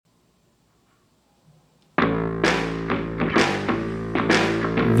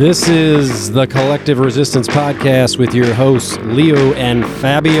This is the Collective Resistance Podcast with your hosts, Leo and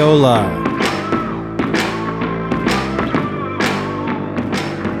Fabiola.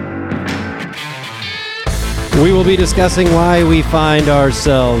 We will be discussing why we find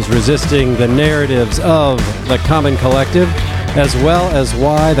ourselves resisting the narratives of the Common Collective, as well as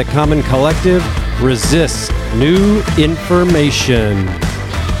why the Common Collective resists new information.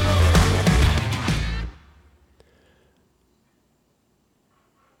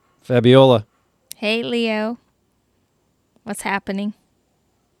 Fabiola. Hey, Leo. What's happening?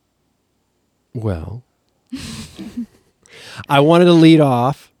 Well, I wanted to lead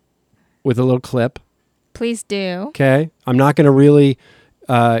off with a little clip. Please do. Okay. I'm not going to really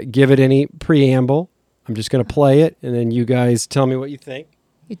give it any preamble. I'm just going to play it, and then you guys tell me what you think.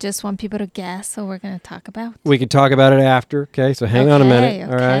 You just want people to guess what we're going to talk about? We can talk about it after. Okay. So hang on a minute.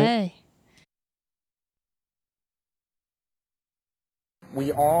 Okay. All right.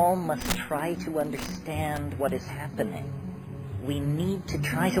 We all must try to understand what is happening. We need to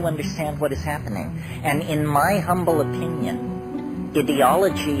try to understand what is happening. And in my humble opinion,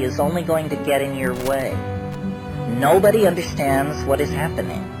 ideology is only going to get in your way. Nobody understands what is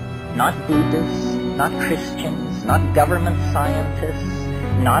happening. Not Buddhists, not Christians, not government scientists,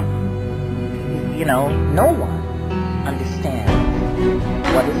 not, no one understands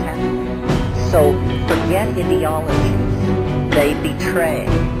what is happening. So forget ideologies. They betray,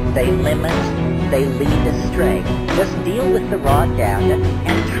 they limit, they lead astray. Just deal with the raw data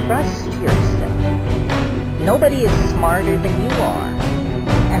and trust yourself. Nobody is smarter than you are.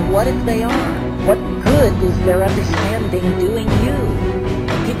 And what if they are? What good is their understanding doing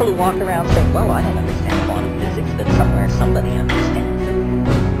you? People who walk around saying, well, I don't understand quantum physics, but somewhere somebody understands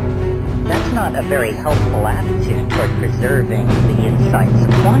it. That's not a very helpful attitude toward preserving the insights of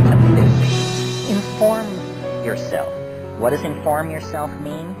quantum physics. Inform yourself. What does inform yourself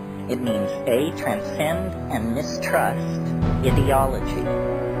mean? It means A, transcend and mistrust ideology.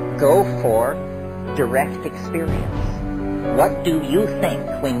 Go for direct experience. What do you think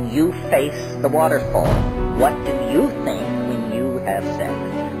when you face the waterfall? What do you think when you have sex?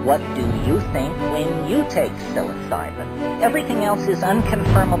 What do you think when you take psilocybin? Everything else is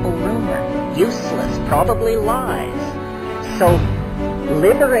unconfirmable rumor, useless, probably lies. So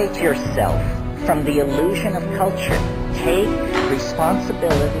liberate yourself from the illusion of culture. Take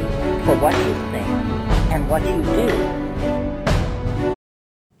responsibility for what you think and what you do.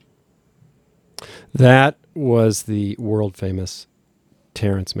 That was the world-famous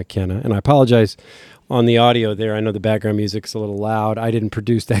Terence McKenna. And I apologize on the audio there. I know the background music's a little loud. I didn't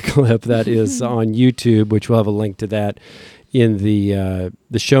produce that clip. That is on YouTube, which we'll have a link to that in the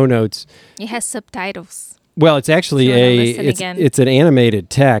show notes. It has subtitles. Well, it's actually it's an animated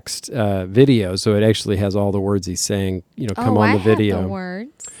text video, so it actually has all the words he's saying, come on the video. Have the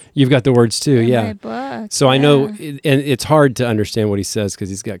words. You've got the words too, in yeah. My book. So I know, and it's hard to understand what he says because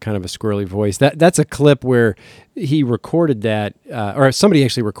he's got kind of a squirrely voice. That's a clip where he recorded that, or somebody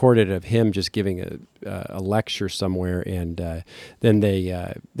actually recorded it of him just giving a lecture somewhere, and then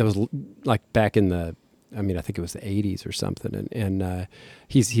that was like back in the. I think it was the 80s or something, and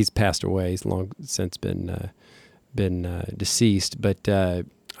he's passed away. He's long since been deceased. But I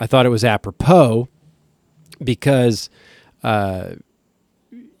thought it was apropos because, I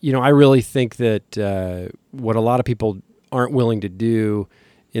really think that what a lot of people aren't willing to do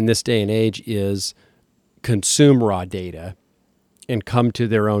in this day and age is consume raw data and come to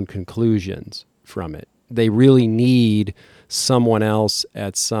their own conclusions from it. They really need someone else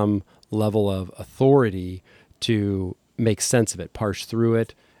at some level of authority to make sense of it, parse through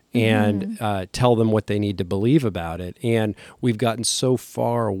it, and tell them what they need to believe about it. And we've gotten so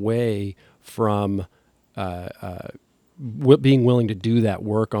far away from being willing to do that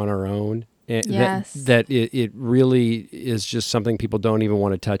work on our own that it really is just something people don't even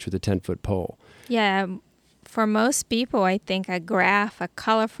want to touch with a 10-foot pole. Yeah, for most people, I think a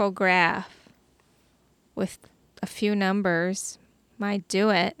colorful graph with a few numbers might do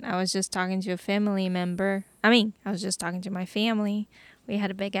it. I was just talking to a family member. I was just talking to my family. We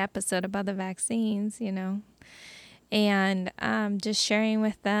had a big episode about the vaccines, and just sharing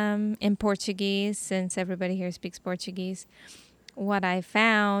with them in Portuguese, since everybody here speaks Portuguese, what I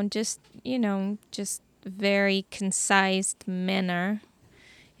found, just very concise manner,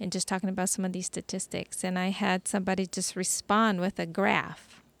 and just talking about some of these statistics. And I had somebody just respond with a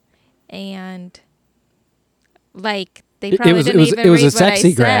graph, and they probably didn't even read what I said. It was a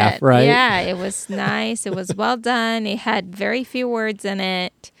sexy graph, right? Yeah, it was nice. It was well done. It had very few words in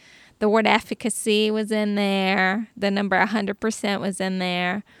it. The word efficacy was in there. The number 100% was in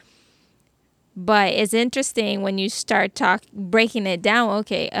there. But it's interesting when you start breaking it down.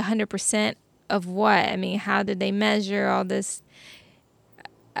 Okay, 100% of what? I mean, how did they measure all this?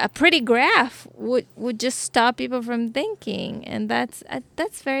 A pretty graph would just stop people from thinking, and that's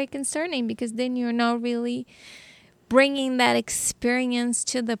very concerning, because then you're not really bringing that experience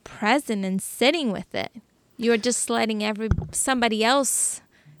to the present and sitting with it. You're just letting somebody else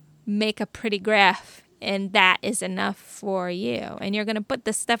make a pretty graph, and that is enough for you. And you're going to put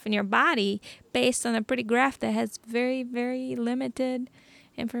the stuff in your body based on a pretty graph that has very, very limited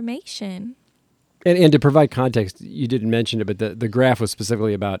information. And to provide context, you didn't mention it, but the graph was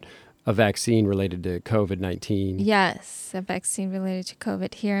specifically about a vaccine related to COVID-19. Yes, a vaccine related to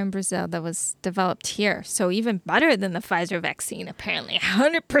COVID here in Brazil that was developed here. So even better than the Pfizer vaccine, apparently.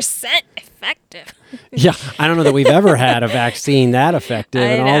 100% effective. Yeah, I don't know that we've ever had a vaccine that effective,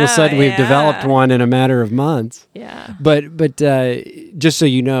 and all of a sudden we've developed one in a matter of months. Yeah. But just so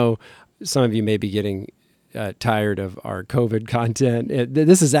you know, some of you may be getting tired of our COVID content.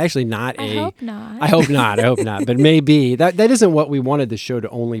 This is actually not I hope not. I hope not. But maybe that isn't what we wanted the show to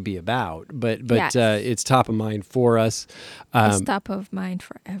only be about. But Yes. It's top of mind for us. It's top of mind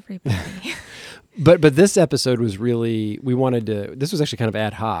for everybody. But this episode was really, this was actually kind of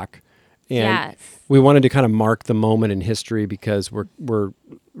ad hoc. And Yes. we wanted to kind of mark the moment in history, because we're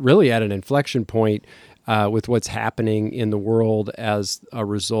really at an inflection point with what's happening in the world as a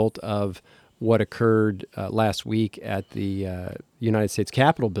result of what occurred last week at the United States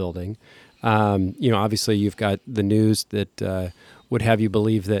Capitol building. Obviously you've got the news that would have you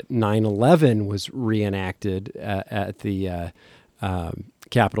believe that 9/11 was reenacted at the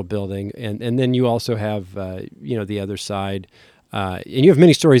Capitol building. And then you also have, the other side, and you have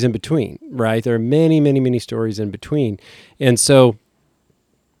many stories in between, right? There are many, many, many stories in between. And so,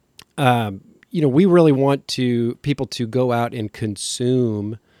 we really want people to go out and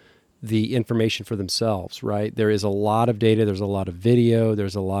consume the information for themselves, right? There is a lot of data, there's a lot of video,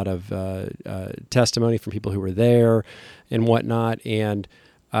 there's a lot of testimony from people who were there and whatnot, and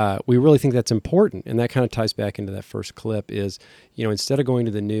we really think that's important. And that kind of ties back into that first clip is, instead of going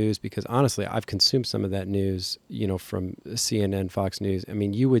to the news, because honestly, I've consumed some of that news, from CNN, Fox News. I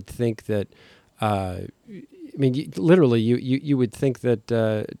mean, you would think that, literally, you would think that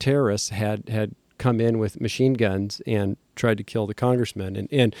terrorists had come in with machine guns and tried to kill the congressman,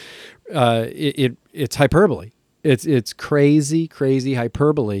 and it's hyperbole. It's crazy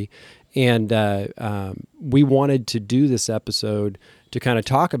hyperbole, and we wanted to do this episode to kind of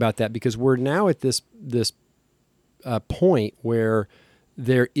talk about that, because we're now at this point where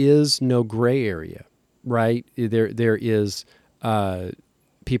there is no gray area, right? There is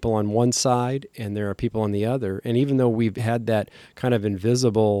people on one side and there are people on the other, and even though we've had that kind of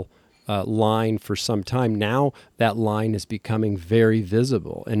invisible line for some time, now that line is becoming very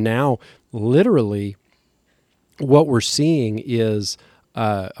visible. And now, literally, what we're seeing is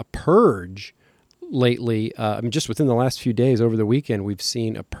a purge lately. Just within the last few days, over the weekend, we've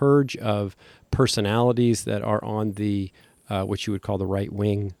seen a purge of personalities that are on the what you would call the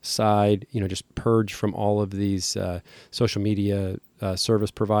right-wing side, just purge from all of these social media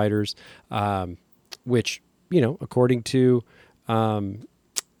service providers, which, according to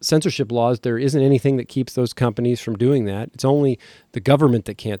censorship laws, there isn't anything that keeps those companies from doing that. It's only the government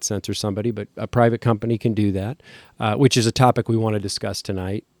that can't censor somebody, but a private company can do that, which is a topic we want to discuss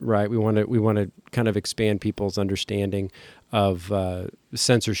tonight, right? We want to kind of expand people's understanding of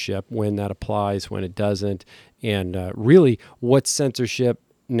censorship, when that applies, when it doesn't, and really what censorship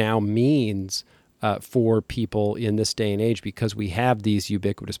now means for people in this day and age, because we have these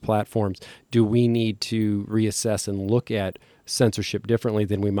ubiquitous platforms. Do we need to reassess and look at censorship differently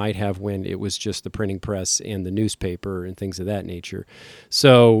than we might have when it was just the printing press and the newspaper and things of that nature?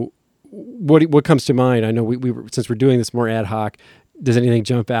 So what comes to mind? I know we since we're doing this more ad hoc, does anything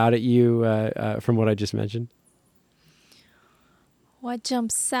jump out at you from what I just mentioned? What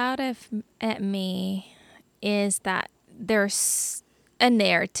jumps out at me is that there's a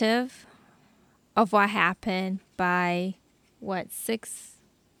narrative of what happened by 6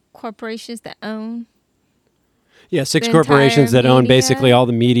 corporations that own. Yeah, 6 the corporations that entire own media. basically all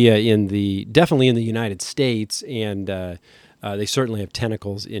the media definitely in the United States, and they certainly have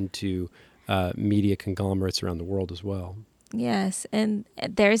tentacles into media conglomerates around the world as well. Yes, and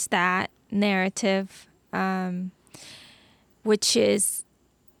there's that narrative, which is,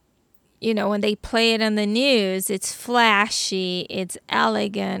 when they play it on the news, it's flashy, it's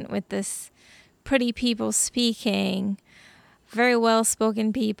elegant, with this pretty people speaking, very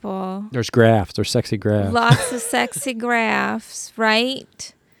well-spoken people. There's graphs, there's sexy graphs. Lots of sexy graphs,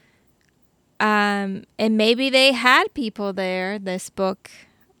 right? And maybe they had people there. This book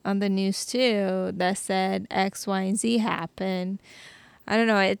on the news too that said X, Y, and Z happened. I don't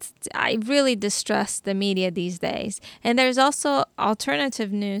know. I really distrust the media these days. And there's also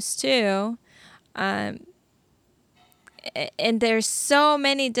alternative news too. And there's so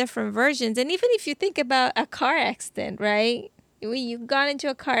many different versions. And even if you think about a car accident, right? You got into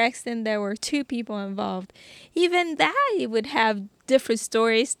a car accident, there were 2 people involved. Even that, you would have different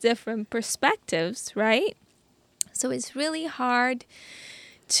stories, different perspectives, right? So it's really hard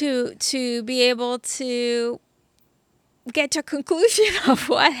to be able to get to a conclusion of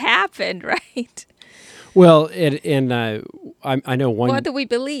what happened, right? Well, I know one. What do we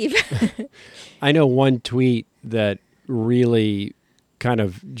believe? I know one tweet that really kind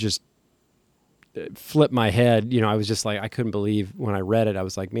of just flipped my head. I was just like, I couldn't believe when I read it. I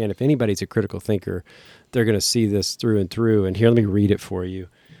was like, man, if anybody's a critical thinker, they're going to see this through and through. And here, let me read it for you.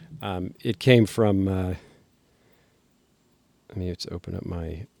 It came from, let me just open up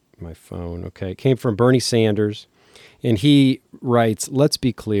my phone. Okay. It came from Bernie Sanders. And he writes, let's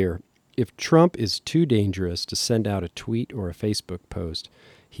be clear. If Trump is too dangerous to send out a tweet or a Facebook post,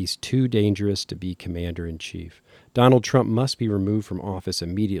 he's too dangerous to be commander-in-chief. Donald Trump must be removed from office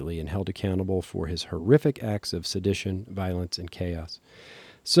immediately and held accountable for his horrific acts of sedition, violence, and chaos.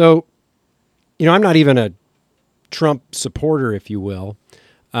 So, I'm not even a Trump supporter, if you will.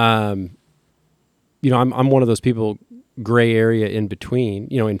 I'm one of those people, gray area in between.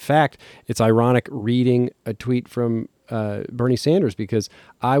 In fact, it's ironic reading a tweet from Bernie Sanders because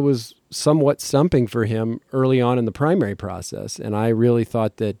I was somewhat stumping for him early on in the primary process. And I really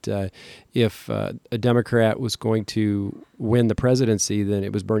thought that if a Democrat was going to win the presidency, then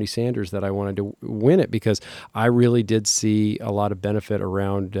it was Bernie Sanders that I wanted to win it because I really did see a lot of benefit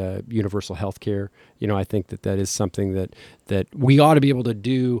around universal health care. I think that is something that we ought to be able to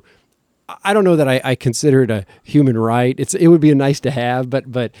do. I don't know that I consider it a human right. It would be a nice to have,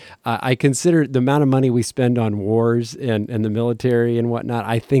 but I consider the amount of money we spend on wars and the military and whatnot.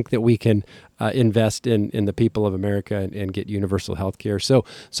 I think that we can invest in the people of America and get universal health care. So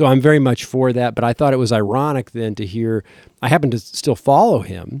I'm very much for that. But I thought it was ironic then to hear. I happen to still follow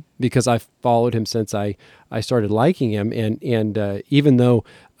him because I've followed him since I started liking him. And even though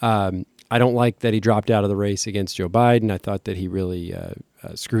I don't like that he dropped out of the race against Joe Biden, I thought that he really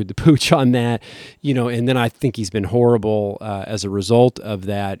screwed the pooch on that, and then I think he's been horrible as a result of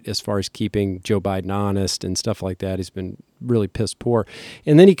that as far as keeping Joe Biden honest and stuff like that. He's been really piss poor.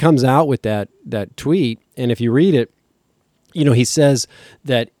 And then he comes out with that tweet, and if you read it, he says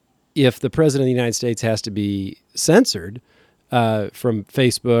that if the president of the United States has to be censored from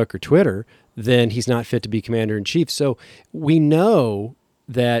Facebook or Twitter, then he's not fit to be commander-in-chief. So we know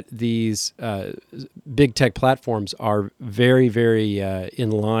that these big tech platforms are very, very in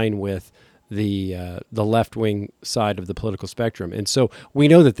line with the left-wing side of the political spectrum. And so we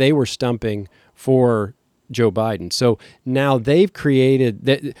know that they were stumping for Joe Biden. So now there's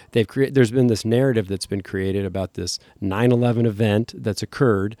been this narrative that's been created about this 9/11 event that's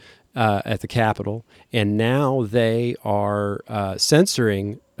occurred at the Capitol, and now they are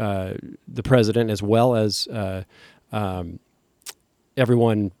censoring the president as well as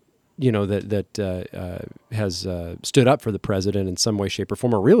everyone, that has stood up for the president in some way, shape, or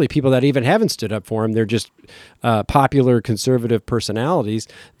form, or really people that even haven't stood up for him. They're just popular conservative personalities.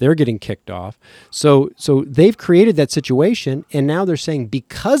 They're getting kicked off. So they've created that situation, and now they're saying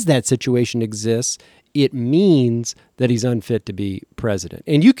because that situation exists, it means that he's unfit to be president.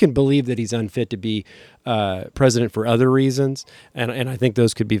 And you can believe that he's unfit to be president for other reasons, and I think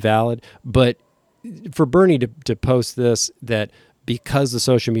those could be valid. But for Bernie to post this, that because the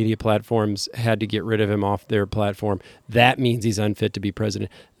social media platforms had to get rid of him off their platform, that means he's unfit to be president.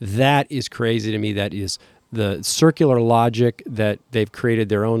 That is crazy to me. That is the circular logic that they've created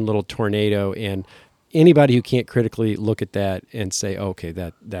their own little tornado. And anybody who can't critically look at that and say, okay,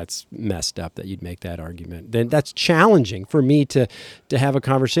 that's messed up, that you'd make that argument, then that's challenging for me to have a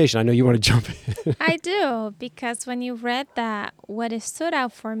conversation. I know you want to jump in. I do, because when you read that, what it stood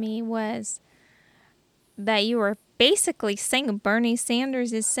out for me was that you were basically saying, Bernie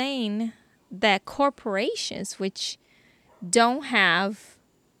Sanders is saying that corporations which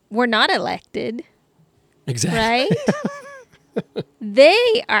were not elected, exactly, right?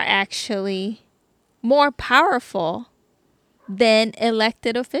 They are actually more powerful than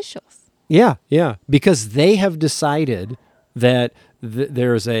elected officials. Yeah, because they have decided that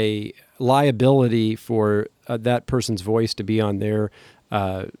there's a liability for that person's voice to be on their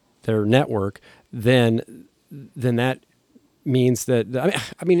network. Then that means that,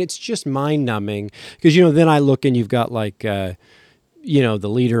 I mean, it's just mind-numbing because, then I look and you've got like the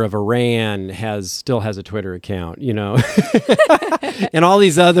leader of Iran still has a Twitter account, and all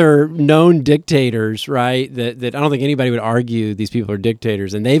these other known dictators, right? That I don't think anybody would argue these people are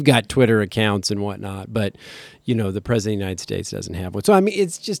dictators, and they've got Twitter accounts and whatnot. But the president of the United States doesn't have one. So I mean,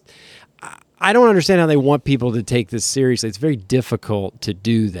 it's just I don't understand how they want people to take this seriously. It's very difficult to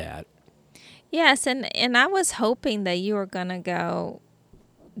do that. Yes, and I was hoping that you were gonna go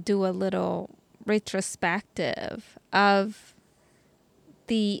do a little retrospective of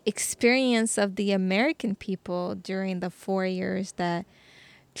the experience of the American people during the 4 years that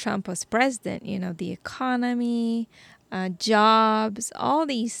Trump was president, the economy, jobs, all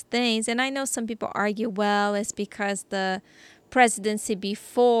these things. And I know some people argue, well, it's because the presidency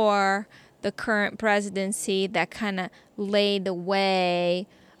before the current presidency that kind of laid the way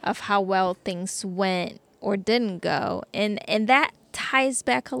of how well things went or didn't go. And that ties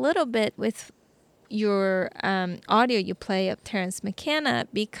back a little bit with your audio you play of Terence McKenna,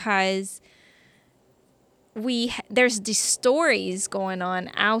 because there's these stories going on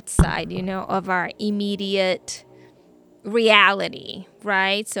outside, of our immediate reality,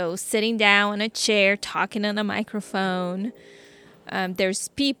 right? So sitting down in a chair, talking on a microphone, there's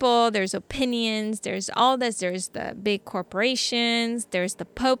people, there's opinions, there's all this, there's the big corporations, there's the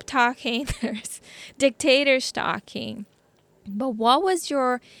Pope talking, there's dictators talking. But what was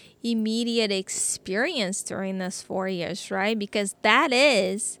your immediate experience during this 4 years, right? Because that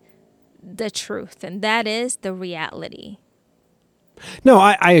is the truth and that is the reality. No,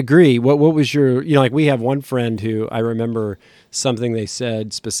 I agree. What was your, like we have one friend who I remember something they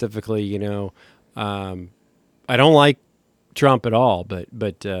said specifically, I don't like Trump at all,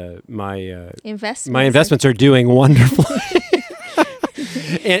 but my investments are doing wonderfully.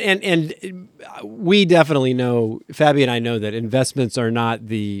 and we definitely know, Fabi and I know that investments are not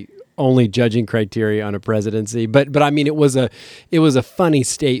the only judging criteria on a presidency, but I mean it was a funny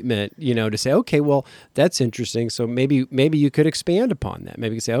statement, to say, okay, well that's interesting. So maybe you could expand upon that.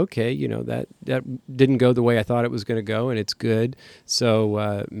 Maybe you could say, okay, that didn't go the way I thought it was going to go, and it's good.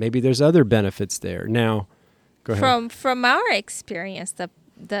 So maybe there's other benefits there. Now, go ahead. From our experience,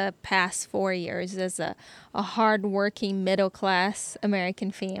 the past 4 years as a hardworking middle class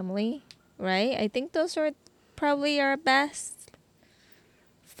American family, right? I think those are probably our best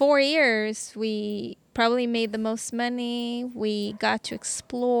 4 years. We probably made the most money. We got to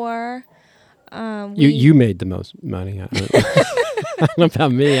explore. You made the most money. I don't know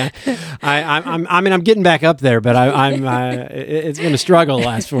about me. I'm getting back up there, but it's been a struggle the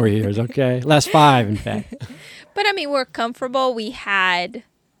last 4 years. Okay, last 5 in fact. But I mean, we're comfortable. We had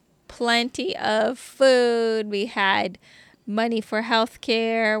plenty of food. We had money for health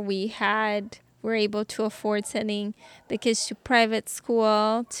care. We're able to afford sending the kids to private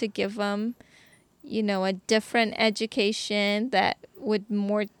school to give them, a different education that would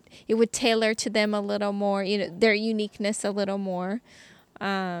tailor to them a little more, their uniqueness a little more.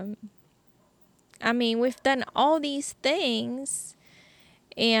 I mean, we've done all these things,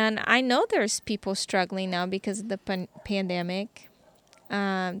 and I know there's people struggling now because of the pandemic.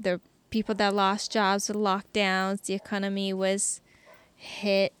 There are people that lost jobs with lockdowns. The economy was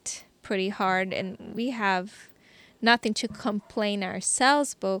hit pretty hard, and we have nothing to complain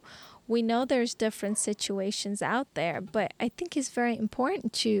ourselves, but we know there's different situations out there. But I think it's very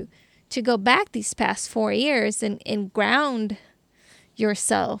important to go back these past 4 years and ground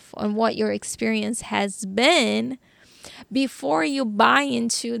yourself on what your experience has been before you buy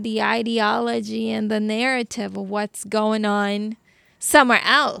into the ideology and the narrative of what's going on somewhere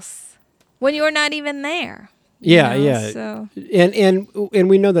else when you're not even there. Yeah. So. And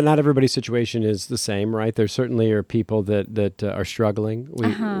we know that not everybody's situation is the same, right? There certainly are people that are struggling.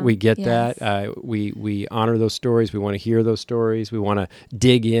 We get yes. that. We honor those stories. We want to hear those stories. We want to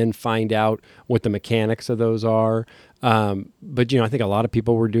dig in, find out what the mechanics of those are. But I think a lot of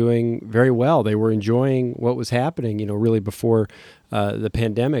people were doing very well. They were enjoying what was happening, really before the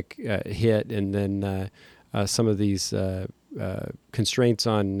pandemic hit, and then some of these constraints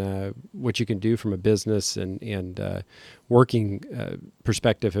on what you can do from a business and working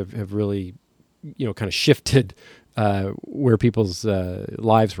perspective have really, kind of shifted where people's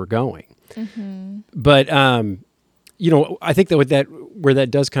lives were going. Mm-hmm. But I think that where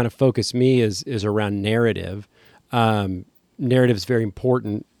that does kind of focus me is around narrative. Narrative is very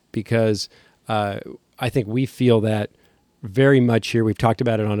important because I think we feel that very much here. We've talked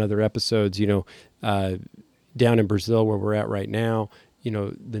about it on other episodes. Down in Brazil, where we're at right now,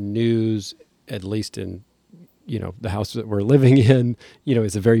 the news, at least in, the house that we're living in,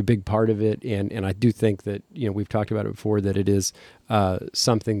 is a very big part of it. And I do think that, we've talked about it before, that it is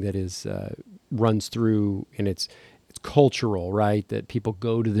something that is runs through, and it's cultural, right? That people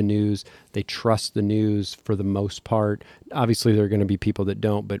go to the news, they trust the news for the most part. Obviously, there are going to be people that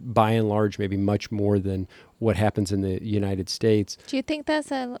don't, but by and large, maybe much more than what happens in the United States. Do you think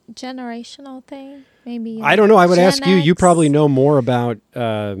that's a generational thing? Maybe I don't know. I would Gen ask you. You X? probably know more about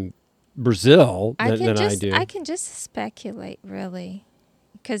Brazil than I do. I can just speculate, really,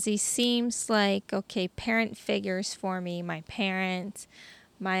 because he seems like, okay, parent figures for me. My parents,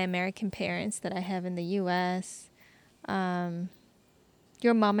 my American parents that I have in the U.S.,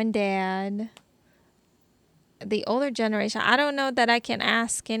 your mom and dad, the older generation. I don't know that I can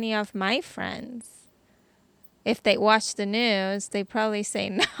ask any of my friends if they watch the news. They probably say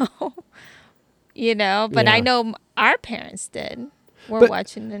no, but I Yeah. know our parents did. We're But-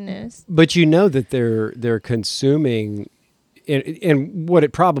 watching the news. But you know that they're consuming, and what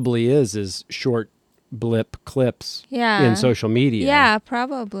it probably is short blip clips Yeah. in social media. Yeah,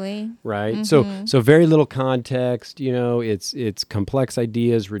 probably. Right. So very little context. It's complex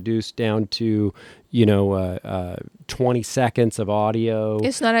ideas reduced down to 20 seconds of audio.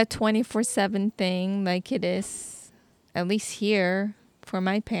 It's not a 24/7 thing like it is, at least here, for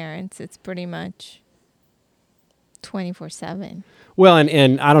my parents. It's pretty much 24/7. Well,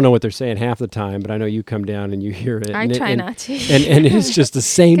 and I don't know what they're saying half the time, but I know you come down and you hear it. I and try and, not to. And it's just the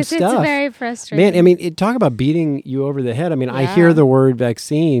same Because stuff. it's very frustrating. Man, I mean, talk about beating you over the head. I mean, I hear Yeah. the word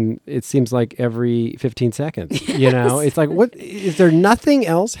vaccine, it seems like every 15 seconds. It's like, what is there nothing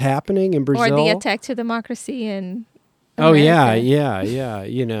else happening in Brazil? Or the attack to democracy in Oh yeah, America. yeah.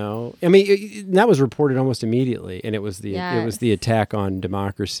 I mean, that was reported almost immediately, and it was the Yes. attack on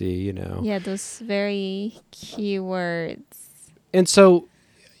democracy. Yeah, those very key words. And so,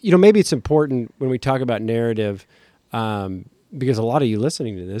 maybe it's important when we talk about narrative, because a lot of you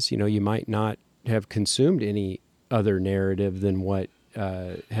listening to this, you might not have consumed any other narrative than what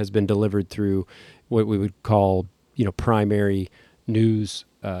has been delivered through what we would call, primary news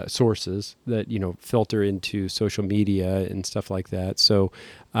sources that, filter into social media and stuff like that. So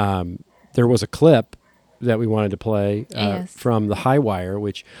there was a clip that we wanted to play Yes. from the High Wire,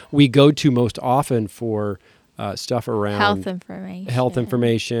 which we go to most often for stuff around Health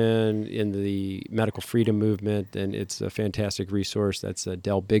information. in the medical freedom movement, and it's a fantastic resource. That's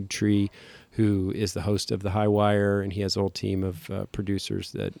Del Bigtree, who is the host of the High Wire, and he has a whole team of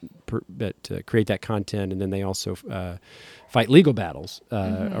producers that create that content, and then they also fight legal battles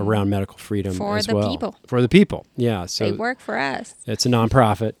around medical freedom For as the well. people. For the people, yeah. So They work for us. it's a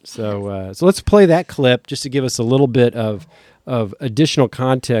nonprofit. So let's play that clip just to give us a little bit of additional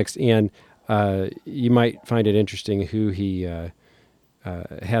context, and you might find it interesting who he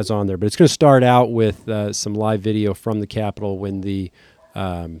has on there. But it's going to start out with some live video from the Capitol when the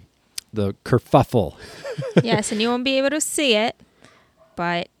kerfuffle. Yes, and you won't be able to see it,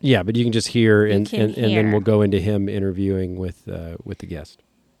 but Yeah, but you can just hear, and can and then hear. we'll go into him interviewing with the guest.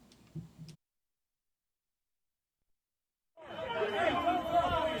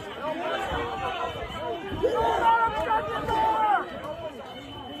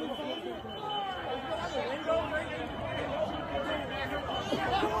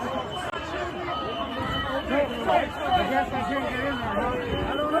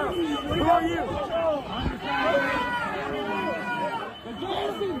 Who are you?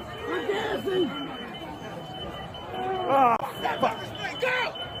 We're dancing! Oh, fuck.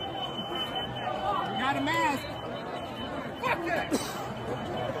 Go! We got a mask. Fuck it!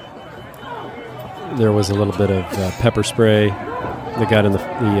 There was a little bit of pepper spray that got in the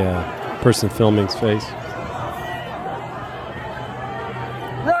person filming's face.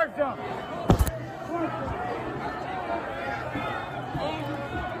 Right down.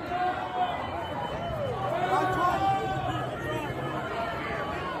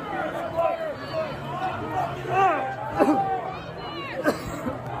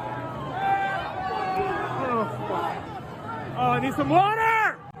 Oh, I need some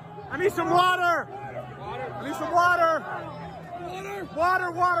water! I need some water! I need some water!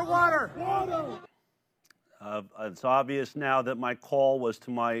 Water! It's obvious now that my call was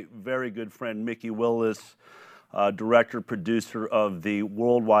to my very good friend Mickey Willis, director, producer of the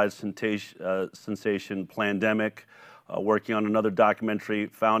worldwide sensation Plandemic, working on another documentary.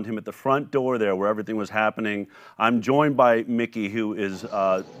 Found him at the front door there where everything was happening. I'm joined by Mickey, who is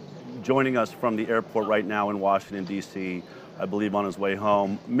joining us from the airport right now in Washington, D.C., I believe on his way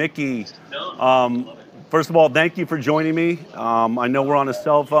home. Mickey, first of all, thank you for joining me. I know we're on a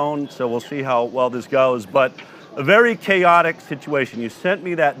cell phone, so we'll see how well this goes, but a very chaotic situation. You sent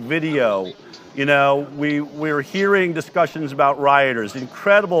me that video. You know, we were hearing discussions about rioters,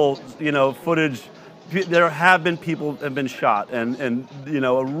 incredible, footage there have been people that have been shot, and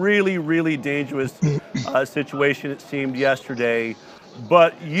a really, really dangerous situation, it seemed, yesterday.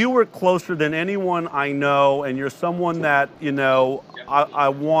 But you were closer than anyone I know, and you're someone that, I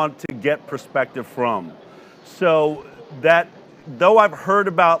want to get perspective from. So that, though I've heard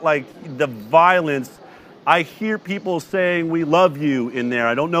about like the violence, I hear people saying we love you in there.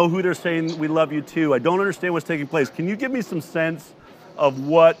 I don't know who they're saying we love you to. I don't understand what's taking place. Can you give me some sense of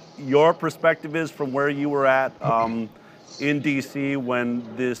what your perspective is from where you were at in D.C.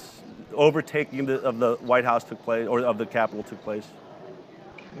 when this overtaking of the White House took place, or of the Capitol took place?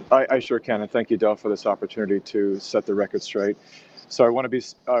 I sure can, and thank you, Del, for this opportunity to set the record straight. So I want to be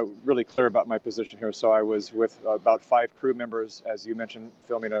really clear about my position here. So I was with about 5 crew members, as you mentioned,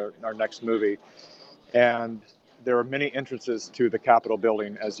 filming our next movie. And there are many entrances to the Capitol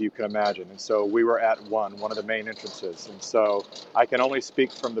building, as you can imagine. And so we were at one of the main entrances. And so I can only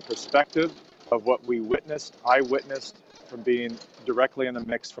speak from the perspective of what we witnessed. I witnessed from being directly in the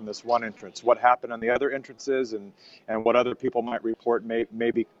mix from this one entrance. What happened on the other entrances and what other people might report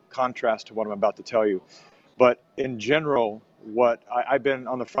may be contrast to what I'm about to tell you. But in general, I've been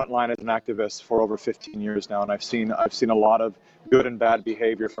on the front line as an activist for over 15 years now, and I've seen a lot of good and bad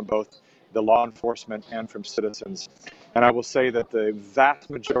behavior from both the law enforcement and from citizens. And I will say that the vast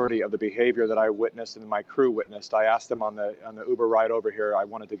majority of the behavior that I witnessed and my crew witnessed, I asked them on the Uber ride over here, I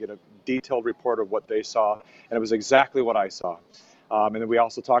wanted to get a detailed report of what they saw, and it was exactly what I saw. And then we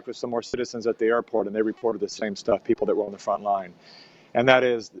also talked with some more citizens at the airport, and they reported the same stuff, people that were on the front line. And that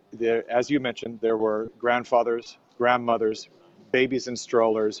is, as you mentioned, there were grandfathers, grandmothers, babies in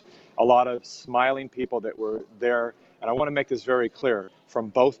strollers, a lot of smiling people that were there. And I want to make this very clear from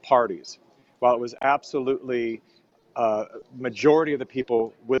both parties. While it was absolutely majority of the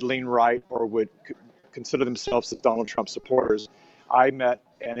people would lean right or would consider themselves as Donald Trump supporters, I met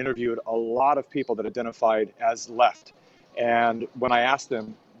and interviewed a lot of people that identified as left. And when I asked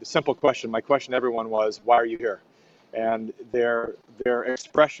them the simple question, my question to everyone was, why are you here? And their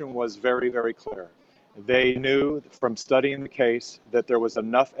expression was very, very clear. They knew from studying the case that there was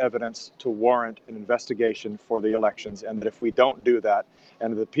enough evidence to warrant an investigation for the elections, and that if we don't do that,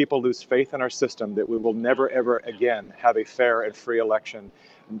 and the people lose faith in our system, that we will never, ever again have a fair and free election,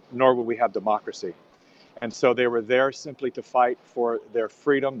 nor will we have democracy. And so they were there simply to fight for their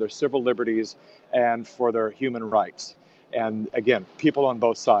freedom, their civil liberties, and for their human rights. And again, people on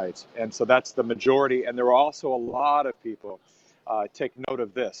both sides. And so that's the majority. And there were also a lot of people, take note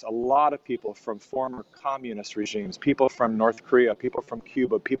of this, a lot of people from former communist regimes, people from North Korea, people from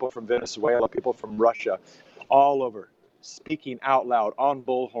Cuba, people from Venezuela, people from Russia, all over, speaking out loud on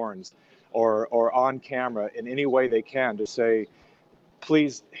bullhorns or on camera in any way they can to say,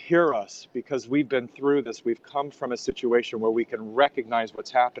 please hear us, because we've been through this. We've come from a situation where we can recognize what's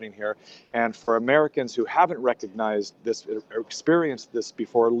happening here. And for Americans who haven't recognized this, or experienced this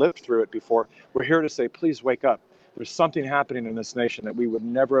before, lived through it before, we're here to say, please wake up. There's something happening in this nation that we would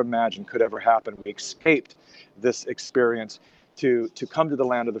never imagine could ever happen. We escaped this experience to come to the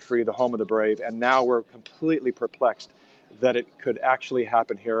land of the free, the home of the brave, and now we're completely perplexed that it could actually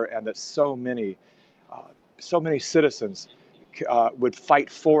happen here, and that so many citizens would fight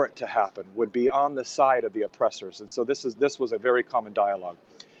for it to happen, would be on the side of the oppressors. And so this was a very common dialogue.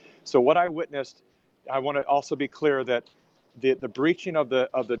 So what I witnessed, I want to also be clear that the breaching of the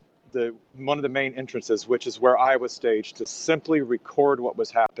one of the main entrances, which is where I was staged to simply record what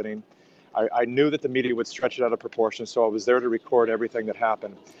was happening. I knew that the media would stretch it out of proportion, so I was there to record everything that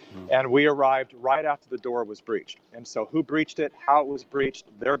happened. And we arrived right after the door was breached. And so who breached it, how it was breached,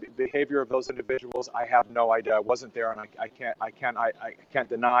 their behavior of those individuals, I have no idea. I wasn't there, and I can't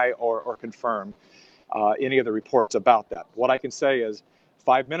deny or confirm any of the reports about that. What I can say is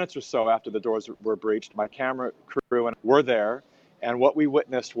 5 minutes or so after the doors were breached, my camera crew and were there, and what we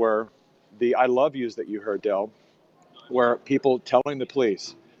witnessed were the I love yous that you heard, Del, where people telling the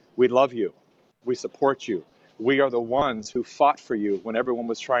police, we love you. We support you. We are the ones who fought for you when everyone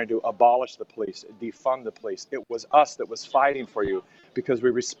was trying to abolish the police, defund the police. It was us that was fighting for you because we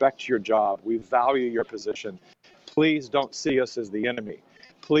respect your job. We value your position. Please don't see us as the enemy.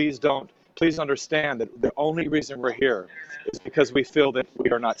 Please understand that the only reason we're here is because we feel that we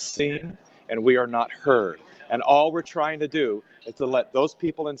are not seen and we are not heard. And all we're trying to do is to let those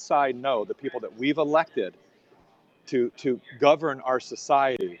people inside know, the people that we've elected to govern our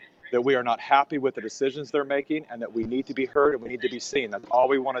society, that we are not happy with the decisions they're making and that we need to be heard and we need to be seen. That's all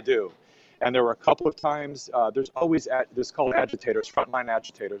we want to do. And there were a couple of times, there's always, there's called agitators, frontline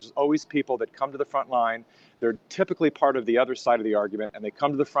agitators. There's always people that come to the front line. They're typically part of the other side of the argument, and they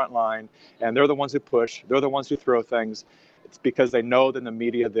come to the front line, and they're the ones who push. They're the ones who throw things. It's because they know that the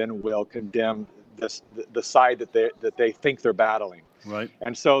media then will condemn the side that they think they're battling. Right.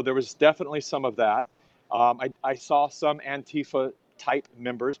 And so there was definitely some of that. I saw some Antifa type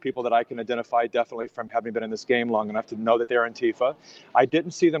members, people that I can identify definitely from having been in this game long enough to know that they're Antifa. I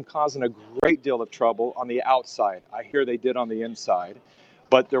didn't see them causing a great deal of trouble on the outside. I hear they did on the inside,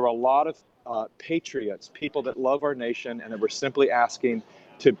 but there were a lot of patriots, people that love our nation, and that were simply asking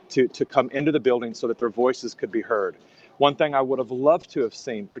to come into the building so that their voices could be heard. One thing I would have loved to have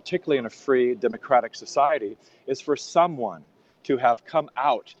seen, particularly in a free democratic society, is for someone to have come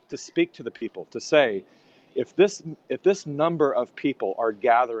out to speak to the people, to say, if this number of people are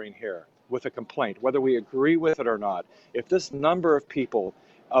gathering here with a complaint, whether we agree with it or not, if this number of people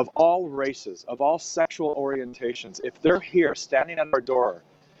of all races, of all sexual orientations, if they're here standing at our door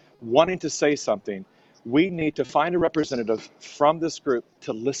wanting to say something, we need to find a representative from this group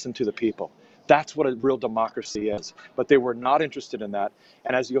to listen to the people. That's what a real democracy is. But they were not interested in that.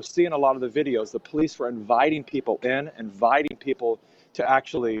 And as you'll see in a lot of the videos, the police were inviting people in, inviting people to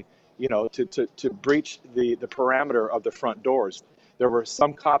actually, to breach the parameter of the front doors. There were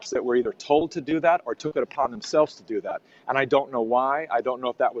some cops that were either told to do that or took it upon themselves to do that. And I don't know why. I don't know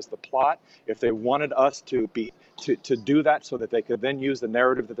if that was the plot, if they wanted us to do that so that they could then use the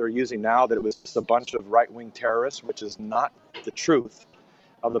narrative that they're using now, that it was just a bunch of right-wing terrorists, which is not the truth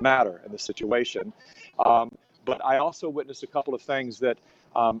of the matter and the situation. But I also witnessed a couple of things that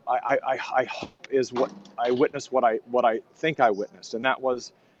I hope is what I witnessed, what I think I witnessed. And that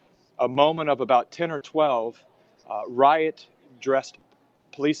was a moment of about 10 or 12 riot-dressed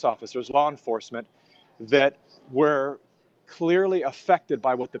police officers, law enforcement, that were clearly affected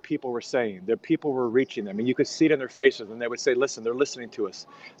by what the people were saying. The people were reaching them, and you could see it in their faces, and they would say, listen, they're listening to us.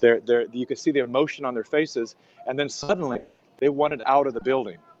 You could see the emotion on their faces, and then suddenly they wanted out of the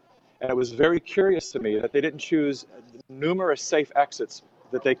building. And it was very curious to me that they didn't choose numerous safe exits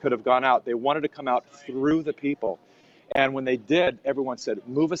that they could have gone out. They wanted to come out through the people. And when they did, everyone said,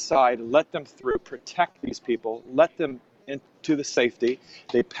 move aside, let them through, protect these people, let them into the safety.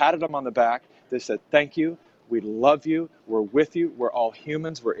 They patted them on the back. They said, thank you. We love you. We're with you. We're all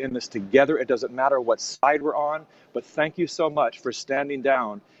humans. We're in this together. It doesn't matter what side we're on, but thank you so much for standing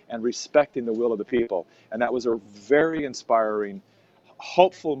down and respecting the will of the people. And that was a very inspiring,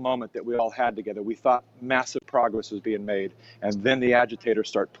 hopeful moment that we all had together. We thought massive progress was being made, and then the agitators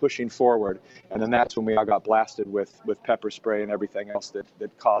start pushing forward, and then that's when we all got blasted with pepper spray and everything else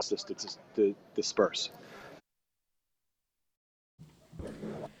that caused us to disperse.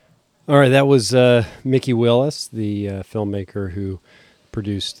 All right, that was Mikki Willis, the filmmaker who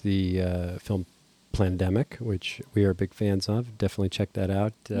produced the film Plandemic, which we are big fans of. Definitely check that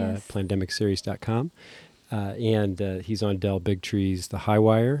out, Yes. plandemicseries.com. And he's on Del Bigtree's The High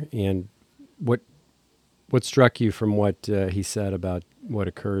Wire. And what struck you from what he said about what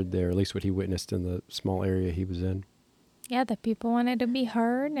occurred there, at least what he witnessed in the small area he was in? Yeah, the people wanted to be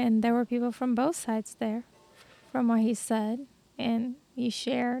heard, and there were people from both sides there, from what he said. And he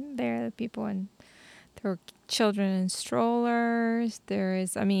shared there the people, and there were children in strollers.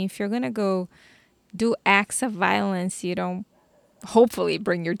 If you're going to go do acts of violence, you don't hopefully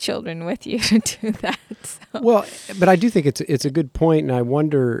bring your children with you to do that. So. Well, but I do think it's a good point, and I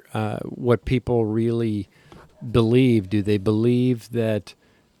wonder what people really believe. Do they believe that?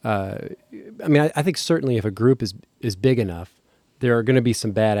 I think certainly if a group is big enough, there are going to be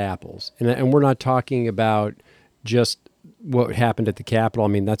some bad apples, and we're not talking about just what happened at the Capitol. I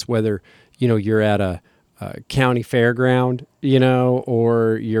mean, that's whether you're at a county fairground,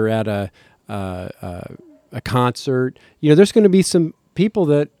 or you're at a concert. There's going to be some people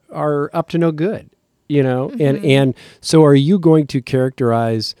that are up to no good, mm-hmm. and so are you going to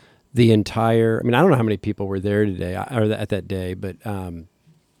characterize the entire, I don't know how many people were there today or at that day, but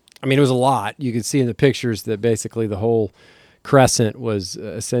it was a lot. You could see in the pictures that basically the whole crescent was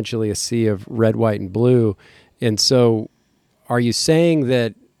essentially a sea of red, white, and blue. And so are you saying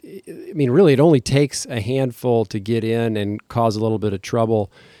that, really it only takes a handful to get in and cause a little bit of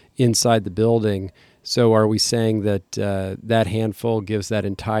trouble inside the building? So are we saying that that handful gives that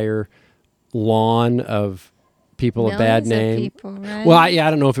entire lawn of people millions a bad name? Of people, right? Well, I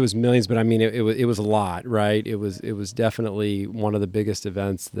don't know if it was millions, but it was a lot, right? It was definitely one of the biggest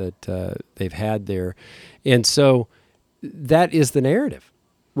events that they've had there. And so that is the narrative,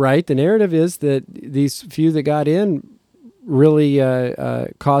 right? The narrative is that these few that got in really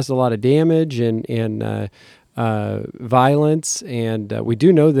caused a lot of damage and violence. And we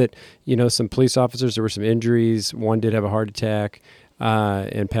do know that, some police officers, there were some injuries. One did have a heart attack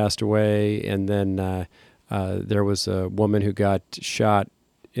and passed away. And then there was a woman who got shot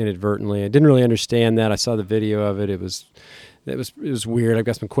inadvertently. I didn't really understand that. I saw the video of it. It was it was weird. I've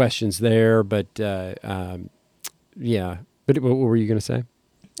got some questions there, but yeah. But what were you going to say?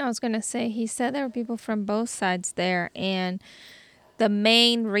 I was going to say, he said there were people from both sides there. And the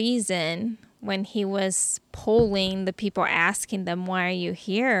main reason when he was polling the people, asking them, why are you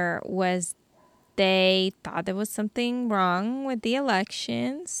here, was they thought there was something wrong with the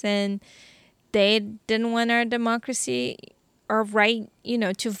elections. And they didn't want our democracy, our right,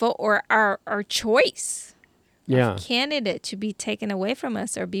 to vote, or our choice of candidate to be taken away from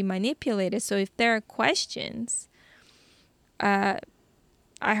us or be manipulated. So if there are questions,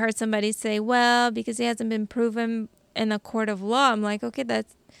 I heard somebody say, well, because he hasn't been proven in a court of law. I'm like, okay,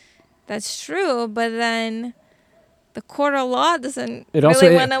 that's true, but then the court of law doesn't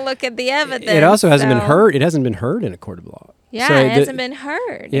really want to look at the evidence. It also hasn't been heard. It hasn't been heard in a court of law. Yeah, so it hasn't been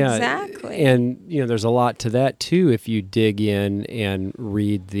heard. Yeah, exactly. And there's a lot to that too if you dig in and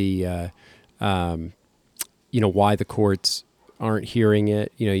read the, why the courts aren't hearing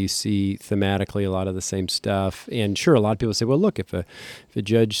it. You see thematically a lot of the same stuff. And sure, a lot of people say, well, look, if a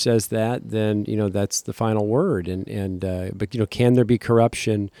judge says that, then that's the final word. But can there be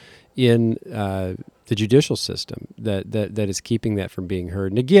corruption in the judicial system that is keeping that from being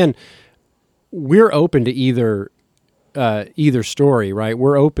heard? And again, we're open to either story, right?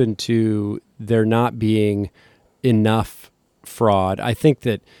 We're open to there not being enough fraud. I think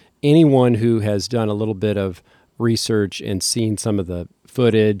that anyone who has done a little bit of research and seen some of the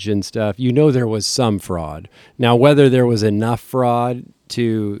footage and stuff, there was some fraud. Now, whether there was enough fraud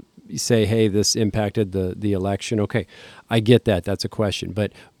to say, hey, this impacted the election, okay, I get that. That's a question.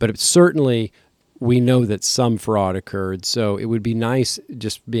 But certainly we know that some fraud occurred. So it would be nice,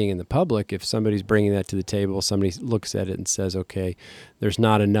 just being in the public, if somebody's bringing that to the table, somebody looks at it and says, okay, there's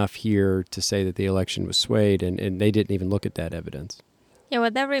not enough here to say that the election was swayed, and they didn't even look at that evidence. Yeah,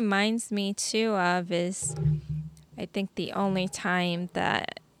 what that reminds me, too, of is I think the only time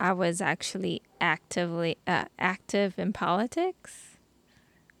that I was actually active in politics,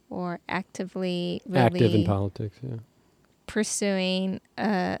 or actively really active in politics, yeah, pursuing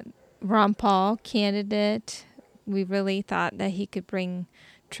a Ron Paul candidate. We really thought that he could bring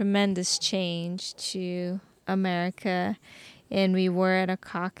tremendous change to America, and we were at a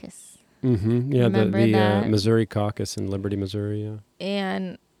caucus. Mm-hmm. Yeah, the Missouri caucus in Liberty, Missouri, yeah.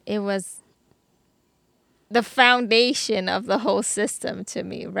 And it was the foundation of the whole system to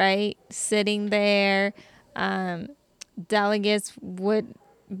me, right? Sitting there, delegates would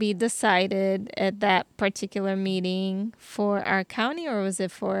be decided at that particular meeting for our county, or was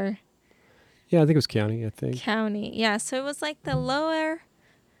it for? Yeah, I think it was county, County, yeah. So it was like one of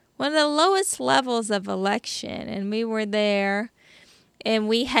the lowest levels of election, and we were there. And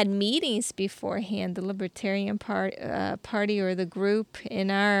we had meetings beforehand. The Libertarian Party, or the group in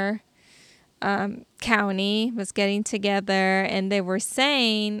our county, was getting together, and they were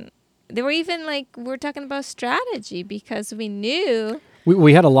even we're talking about strategy, because we knew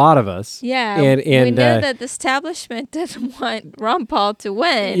we had a lot of us. Yeah, and we knew that the establishment didn't want Ron Paul to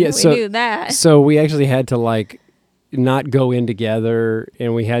win. Yeah, we knew that. So we actually had to not go in together,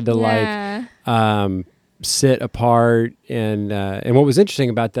 and we had to sit apart, and what was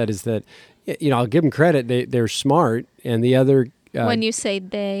interesting about that is that, I'll give them credit, they're smart, and the other when you say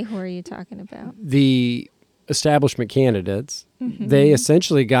they, who are you talking about? The establishment candidates. Mm-hmm. They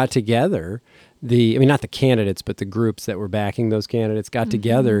essentially got together, not the candidates, but the groups that were backing those candidates got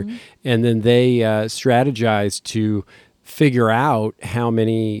together, and then they strategized to figure out how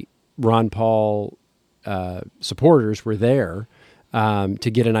many Ron Paul supporters were there, to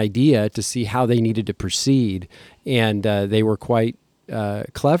get an idea to see how they needed to proceed. And they were quite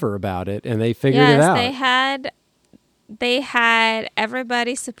clever about it, and they figured it out. They had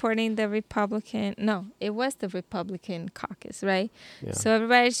everybody supporting the Republican. No, it was the Republican caucus, right? Yeah. So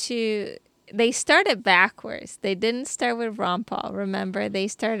they started backwards. They didn't start with Ron Paul, remember? They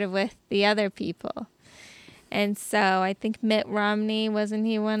started with the other people. And so I think Mitt Romney, wasn't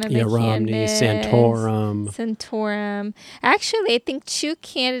he one of the candidates? Santorum. Actually, I think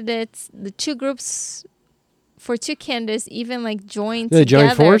the two groups for two candidates even joined together,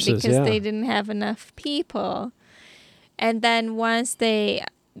 joined forces, because they didn't have enough people. And then once they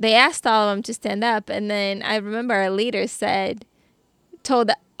asked all of them to stand up, and then I remember our leader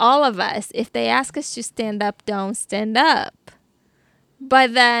told all of us, if they ask us to stand up, don't stand up.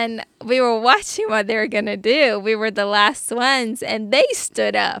 But then we were watching what they were going to do. We were the last ones, and they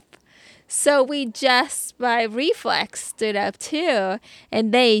stood up. So we just, by reflex, stood up too.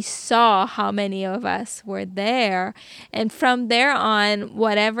 And they saw how many of us were there. And from there on,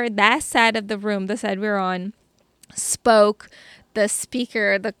 whatever that side of the room, the side we were on, spoke, the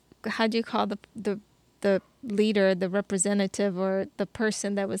speaker, how do you call the leader, the representative, or the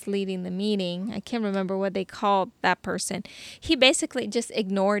person that was leading the meeting, I can't remember what they called that person. He basically just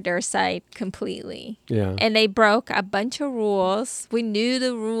ignored their side completely. Yeah. And they broke a bunch of rules. We knew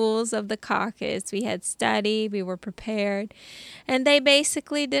the rules of the caucus. We had studied. We were prepared. And they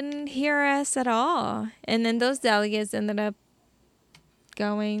basically didn't hear us at all. And then those delegates ended up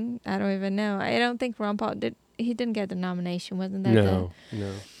going, I don't even know. I don't think Ron Paul did. He didn't get the nomination, wasn't that? No.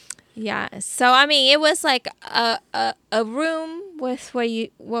 Yeah. So I mean, it was like a room with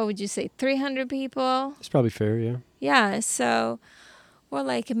what would you say, 300 people? It's probably fair, yeah. Yeah. So we're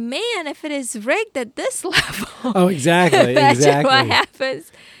like, man, if it is rigged at this level, Oh, exactly. imagine exactly. what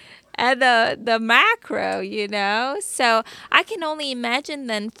happens at the macro, you know. So I can only imagine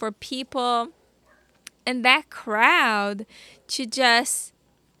then for people in that crowd to just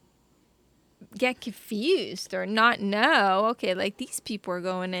get confused or not know, okay, like these people are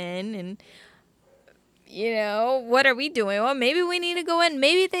going in and, you know, what are we doing? Well, maybe we need to go in.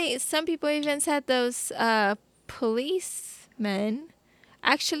 Maybe some people even said those policemen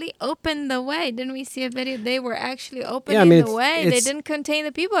actually opened the way. Didn't we see a video? They were actually opening the way. They didn't contain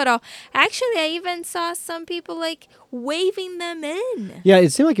the people at all. Actually, I even saw some people like waving them in. Yeah, it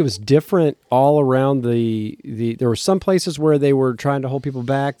seemed like it was different all around the there were some places where they were trying to hold people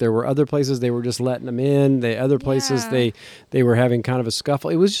back. There were other places they were just letting them in. The other places they were having kind of a scuffle.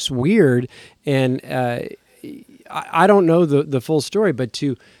 It was just weird. And I don't know the full story, but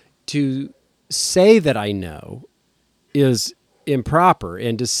to say that I know is improper,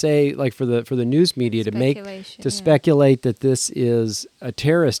 and to say, like, for the news media to speculate that this is a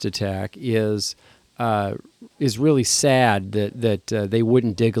terrorist attack is really sad that they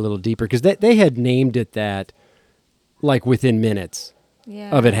wouldn't dig a little deeper, because they had named it that like within minutes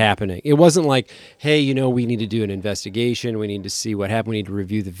of it happening. It wasn't like, hey, you know, we need to do an investigation, we need to see what happened, we need to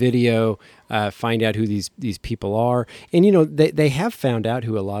review the video, find out who these people are. And you know, they have found out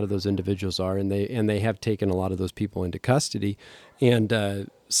who a lot of those individuals are, and they have taken a lot of those people into custody. And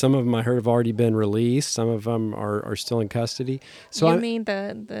some of them, I heard, have already been released. Some of them are still in custody. So you mean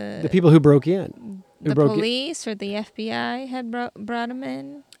the people who broke in? The police or the FBI had brought them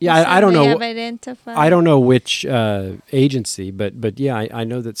in? Yeah, I don't know. Have identified? I don't know which agency, but yeah, I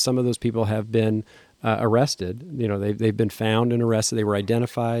know that some of those people have been arrested. You know, they've been found and arrested. They were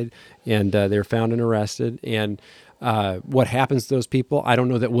identified, and they were found and arrested. And what happens to those people, I don't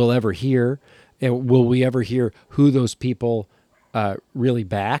know that we'll ever hear. And will we ever hear who those people really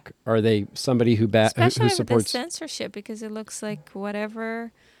back? Are they somebody who Especially who supports with the censorship, because it looks like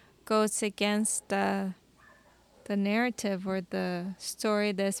whatever goes against the narrative or the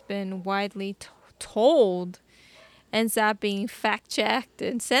story that's been widely told ends up being fact-checked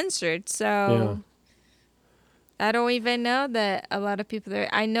and censored. So I don't even know that a lot of people there.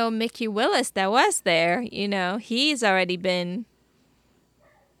 I know Mickey Willis that was there, you know, he's already been,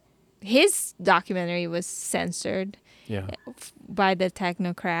 his documentary was censored by the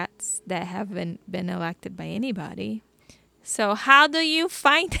technocrats that haven't been elected by anybody. So how do you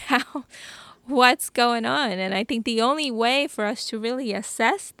find out what's going on? And I think the only way for us to really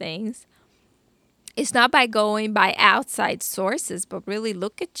assess things is not by going by outside sources, but really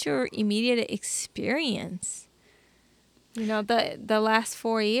look at your immediate experience. You know, the last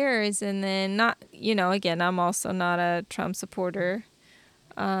 4 years, and then not, you know, again, I'm also not a Trump supporter,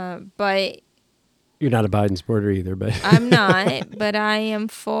 but... You're not a Biden supporter either, but... I'm not, but I am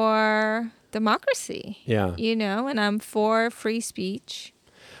for democracy. Yeah. You know, and I'm for free speech.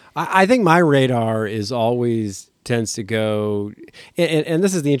 I think my radar is always tends to go, and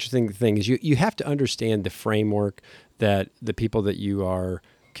this is the interesting thing, is you have to understand the framework that the people that you are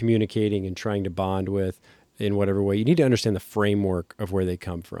communicating and trying to bond with in whatever way, you need to understand the framework of where they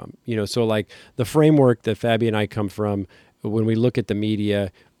come from. You know, so like the framework that Fabi and I come from, when we look at the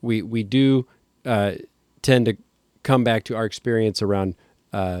media, we do tend to come back to our experience around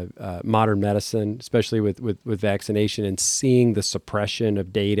modern medicine, especially with vaccination, and seeing the suppression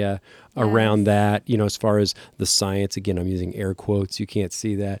of data around that, you know, as far as the science, again, I'm using air quotes, you can't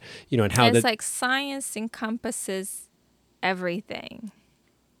see that, you know, and how it's like science encompasses everything.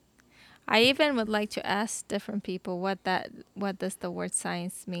 I even would like to ask different people what does the word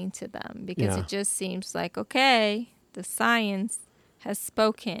science mean to them, because it just seems like, okay, the science has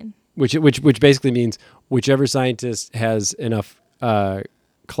spoken. Which basically means whichever scientist has enough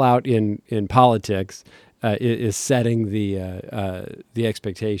clout in politics is setting the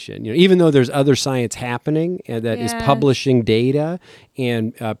expectation. Even though there's other science happening and that is Yes. publishing data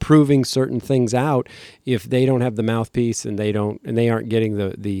and proving certain things out, if they don't have the mouthpiece and they aren't getting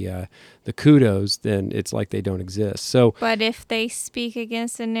the kudos, then it's like they don't exist. So But if they speak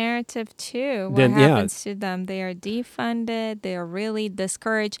against the narrative too, what Then, yeah. happens to them? They are defunded. They are really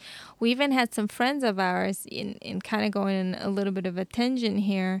discouraged. We even had some friends of ours in kind of going in a little bit of a tangent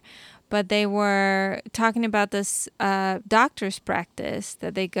here, but they were talking about this doctor's practice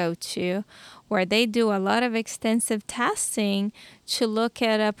that they go to, where they do a lot of extensive testing to look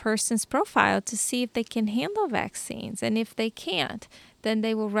at a person's profile to see if they can handle vaccines. And if they can't, then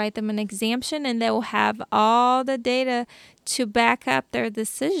they will write them an exemption, and they will have all the data to back up their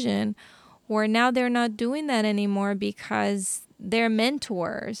decision. Where now they're not doing that anymore because their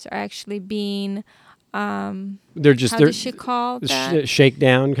mentors are actually being, they're just how they're does she call that?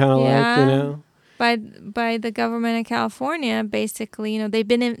 shakedown, kind of Yeah. like. By the government of California, basically,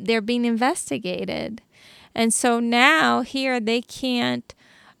 they're being investigated, and so now here they can't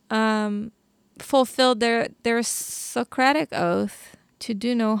fulfill their Socratic oath to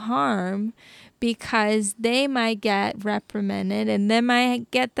do no harm because they might get reprimanded and they might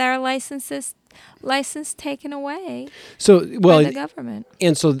get their license taken away So by the government.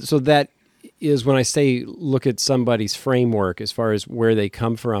 And so that is when I say look at somebody's framework as far as where they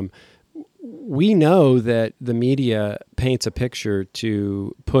come from. We know that the media paints a picture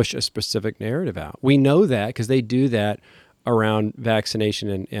to push a specific narrative out. We know that because they do that around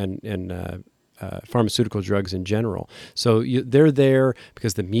vaccination and pharmaceutical drugs in general. So they're there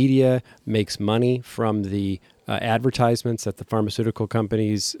because the media makes money from the advertisements that the pharmaceutical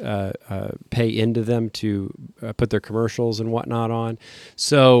companies pay into them to put their commercials and whatnot on.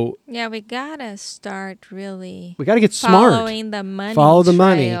 So Yeah, we gotta start really we got to get smart. following the money. Follow the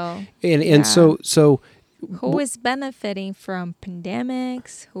money. trail. And Yeah. so Who is benefiting from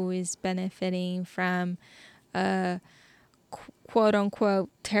pandemics? Who is benefiting from quote unquote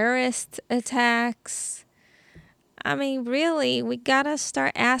terrorist attacks? I mean, really, we gotta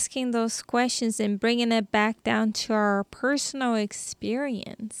start asking those questions and bringing it back down to our personal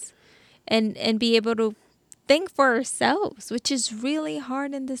experience and be able to think for ourselves, which is really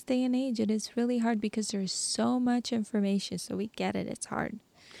hard in this day and age. It is really hard because there's so much information. So we get it. It's hard.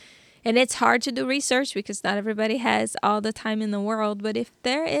 And it's hard to do research because not everybody has all the time in the world. But if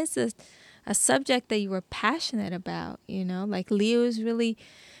there is a subject that you are passionate about, like Leo is really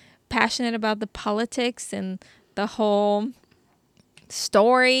passionate about the politics and the whole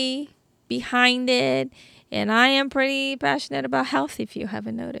story behind it. And I am pretty passionate about health, if you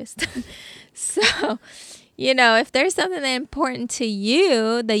haven't noticed. So, if there's something that's important to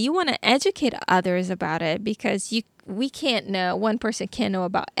you that you want to educate others about it, because we can't know, one person can't know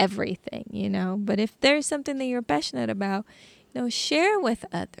about everything, but if there's something that you're passionate about, share with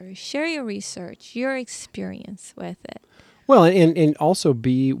others, share your research, your experience with it. well, and also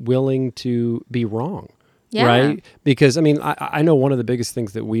be willing to be wrong. Yeah. Right? Because, I know one of the biggest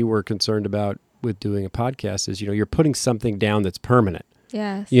things that we were concerned about with doing a podcast is, you're putting something down that's permanent.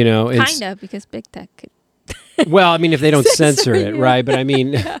 Yes. It's, Kind of, because big tech could. well, if they don't censor it, you. right? But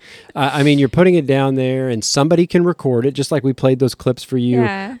you're putting it down there and somebody can record it, just like we played those clips for you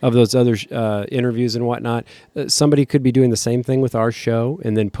Yeah. of those other interviews and whatnot. Somebody could be doing the same thing with our show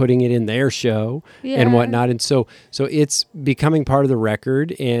and then putting it in their show and Yeah. whatnot. And so it's becoming part of the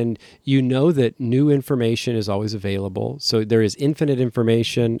record, and that new information is always available. So there is infinite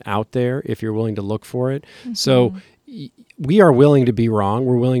information out there if you're willing to look for it. Mm-hmm. So we are willing to be wrong.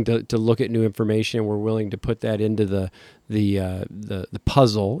 We're willing to look at new information. We're willing to put that into the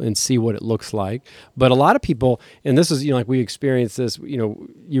puzzle and see what it looks like. But a lot of people, and this is, like we experienced this,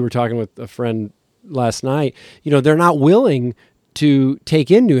 you were talking with a friend last night, they're not willing to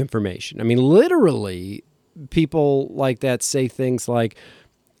take in new information. Literally people like that say things like,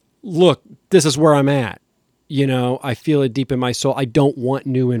 look, this is where I'm at. I feel it deep in my soul. I don't want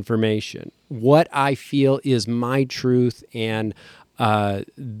new information. What I feel is my truth, and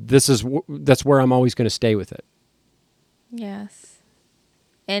that's where I'm always going to stay with it. Yes.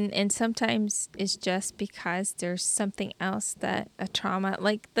 And sometimes it's just because there's something else, that a trauma,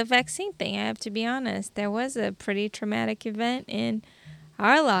 like the vaccine thing. I have to be honest. There was a pretty traumatic event in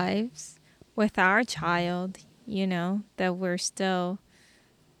our lives with our child, that we're still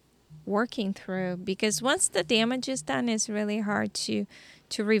working through, because once the damage is done, it's really hard to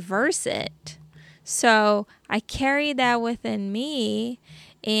reverse it. So I carry that within me,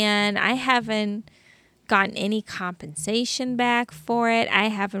 and I haven't gotten any compensation back for it. I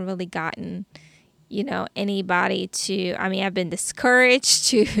haven't really gotten anybody to, I've been discouraged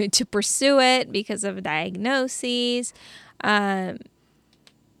to pursue it because of diagnoses. And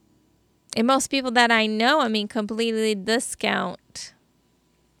most people that I know, completely discount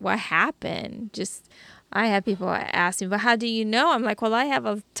what happened. I have people ask me, but how do you know? I'm like, well, I have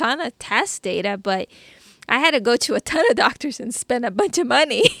a ton of test data, but I had to go to a ton of doctors and spend a bunch of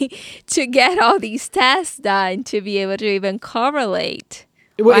money to get all these tests done to be able to even correlate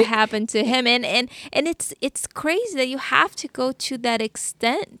what happened to him. And it's crazy that you have to go to that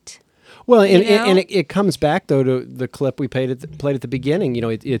extent. Well, and it comes back, though, to the clip we played at the beginning.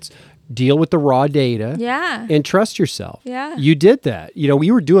 It's deal with the raw data, and trust yourself. Yeah. You did that. We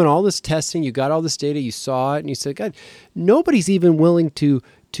were doing all this testing. You got all this data. You saw it, and you said, God, nobody's even willing to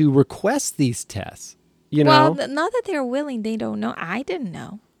request these tests. Well, not that they're willing. They don't know. I didn't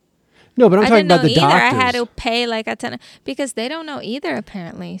know. No, but I'm talking about the doctors. I had to pay like a ton because they don't know either,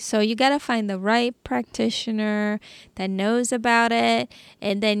 apparently. So you got to find the right practitioner that knows about it,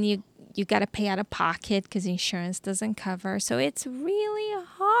 and then you got to pay out of pocket because insurance doesn't cover. So it's really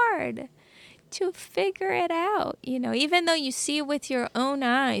hard to figure it out. Even though you see it with your own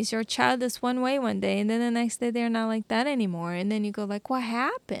eyes, your child is one way one day, and then the next day they're not like that anymore. And then you go like, what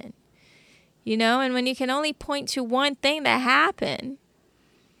happened? And when you can only point to one thing that happened,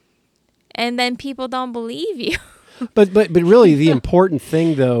 and then people don't believe you. But really the important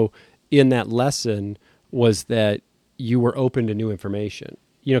thing, though, in that lesson was that you were open to new information.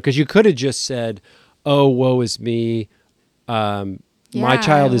 Because you could have just said, oh, woe is me. My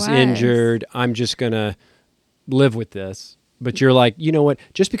child is injured. I'm just going to live with this. But you're like, you know what?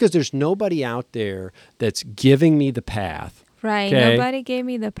 Just because there's nobody out there that's giving me the path. Right. Okay? Nobody gave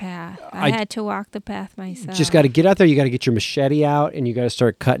me the path. I had to walk the path myself. Just got to get out there. You got to get your machete out and you got to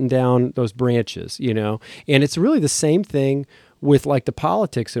start cutting down those branches, And it's really the same thing with like the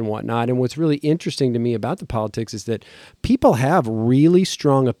politics and whatnot. And what's really interesting to me about the politics is that people have really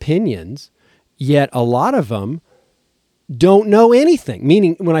strong opinions, yet a lot of them don't know anything.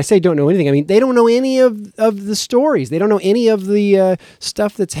 Meaning, when I say don't know anything, they don't know any of the stories. They don't know any of the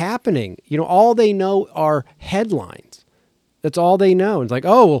stuff that's happening. All they know are headlines. That's all they know. It's like,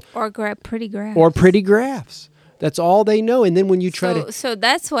 oh, well, or pretty graphs. Or pretty graphs. That's all they know. And then when you try to... So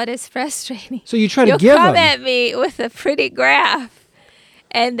that's what is frustrating. So you try to give them... You'll come at me with a pretty graph.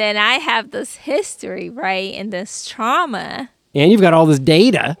 And then I have this history, right? And this trauma. And you've got all this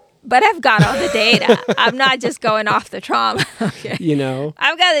data. But I've got all the data. I'm not just going off the trauma. Okay.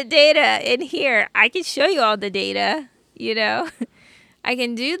 I've got the data in here. I can show you all the data, I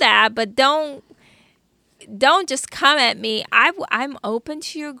can do that. But don't just come at me. I'm open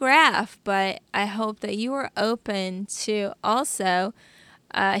to your graph, but I hope that you are open to also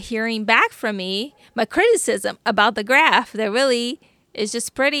hearing back from me my criticism about the graph that really is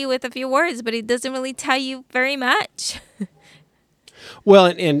just pretty with a few words, but it doesn't really tell you very much.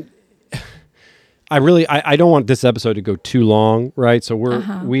 Well, and I don't want this episode to go too long, right? So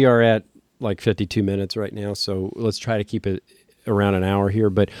we are at like 52 minutes right now, so let's try to keep it around an hour here.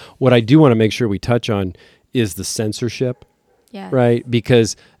 But what I do want to make sure we touch on is the censorship, right?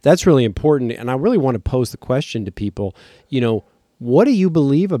 Because that's really important. And I really want to pose the question to people, what do you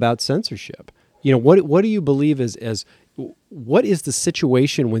believe about censorship? What do you believe as what is the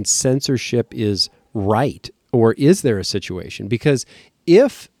situation when censorship is right? Or is there a situation? Because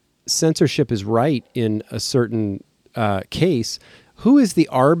if censorship is right in a certain case, who is the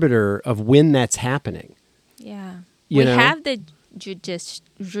arbiter of when that's happening? Yeah. We have the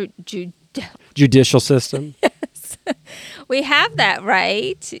judicial system. Yes. We have that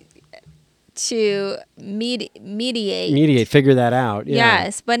right to mediate, figure that out. Yeah.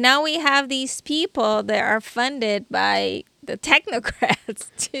 Yes, but now we have these people that are funded by the technocrats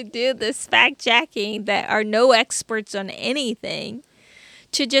to do this fact checking that are no experts on anything.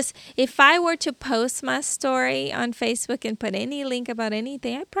 If I were to post my story on Facebook and put any link about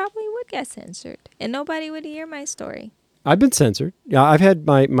anything, I probably would get censored and nobody would hear my story. I've been censored. Yeah, I've had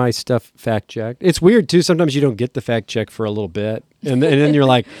my stuff fact checked. It's weird too. Sometimes you don't get the fact check for a little bit, and then you're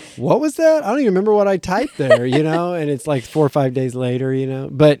like, "What was that? I don't even remember what I typed there," And it's like 4 or 5 days later,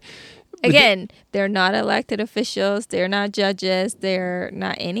 But again, they're not elected officials. They're not judges. They're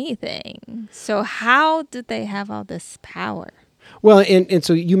not anything. So how did they have all this power? Well, and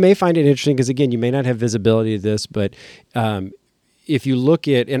so you may find it interesting because again, you may not have visibility to this, but if you look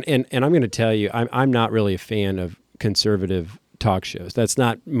at and I'm going to tell you, I'm not really a fan of conservative talk shows. That's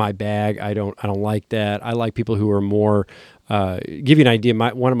not my bag. I don't like that. I like people who are more give you an idea.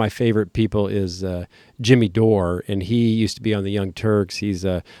 One of my favorite people is Jimmy Dore, and he used to be on the Young Turks. He's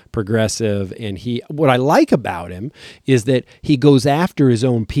a progressive, and what I like about him is that he goes after his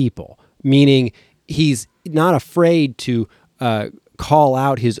own people, meaning he's not afraid to call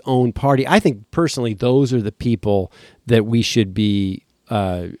out his own party. I think personally, those are the people that we should be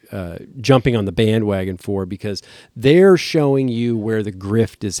jumping on the bandwagon for, because they're showing you where the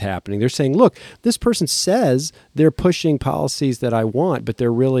grift is happening. They're saying, look, this person says they're pushing policies that I want, but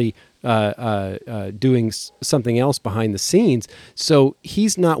they're really doing something else behind the scenes. So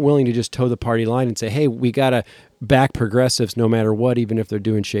he's not willing to just toe the party line and say, hey, we got to back progressives no matter what, even if they're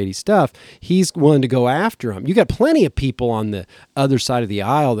doing shady stuff. He's willing to go after them. You got plenty of people on the other side of the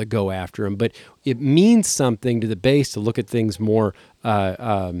aisle that go after him, but it means something to the base to look at things more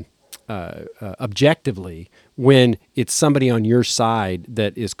objectively when it's somebody on your side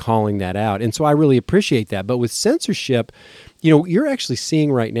that is calling that out. And so I really appreciate that. But with censorship, you're actually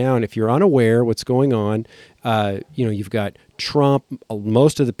seeing right now, and if you're unaware what's going on, you've got Trump,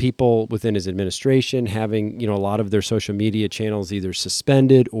 most of the people within his administration having, a lot of their social media channels either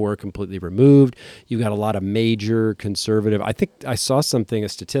suspended or completely removed. You've got a lot of major conservative. I think I saw a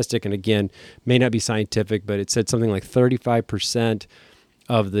statistic, and again, may not be scientific, but it said something like 35%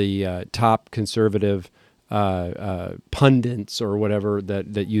 of the top conservative pundits or whatever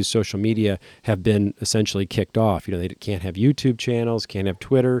that use social media have been essentially kicked off. They can't have YouTube channels, can't have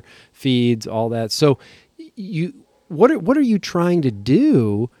Twitter feeds, all that. So what are you trying to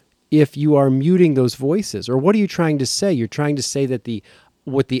do if you are muting those voices? Or what are you trying to say? You're trying to say that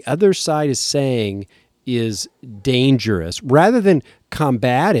what the other side is saying is dangerous, rather than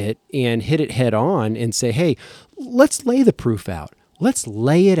combat it and hit it head on and say, hey, let's lay the proof out. Let's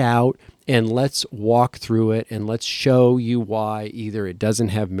lay it out and let's walk through it and let's show you why either it doesn't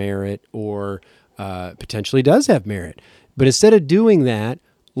have merit or potentially does have merit. But instead of doing that,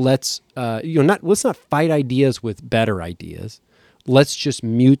 let's not fight ideas with better ideas. Let's just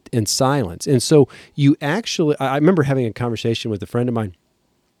mute and silence. And so I remember having a conversation with a friend of mine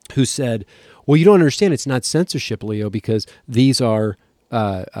who said, well, you don't understand. It's not censorship, Leo, because these are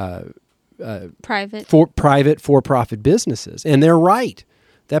private for-profit businesses. And they're right.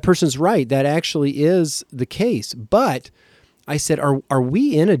 That person's right. That actually is the case. But I said, are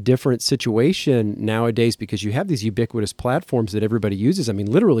we in a different situation nowadays because you have these ubiquitous platforms that everybody uses? I mean,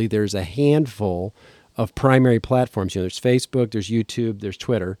 literally, there's a handful of primary platforms. There's Facebook, there's YouTube, there's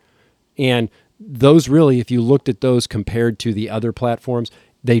Twitter. And those really, if you looked at those compared to the other platforms,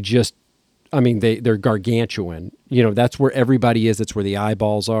 they're gargantuan. That's where everybody is. That's where the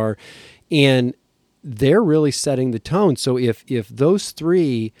eyeballs are. And they're really setting the tone. So if those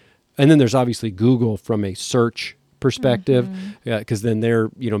three, and then there's obviously Google from a search perspective, because then they're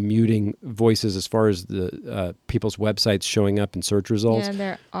muting voices as far as the people's websites showing up in search results. Yeah,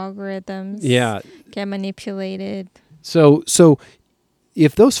 their algorithms get manipulated. So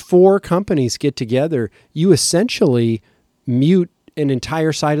if those four companies get together, you essentially mute an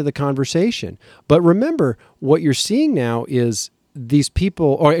entire side of the conversation. But remember, what you're seeing now is these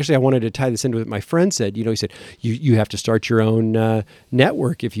people, or actually I wanted to tie this into what my friend said. He said, you have to start your own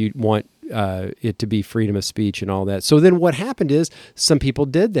network if you want it to be freedom of speech and all that. So then what happened is some people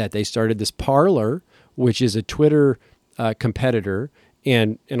did that. They started this Parler, which is a Twitter competitor.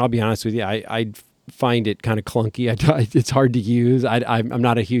 And I'll be honest with you, I find it kind of clunky. It's hard to use. I'm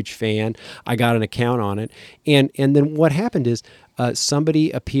not a huge fan. I got an account on it. And then what happened is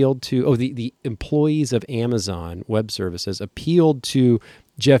somebody appealed to, the employees of Amazon Web Services appealed to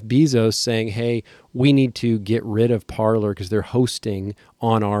Jeff Bezos saying, hey, we need to get rid of Parler because they're hosting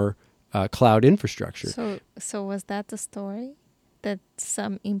on our cloud infrastructure. So was that the story? That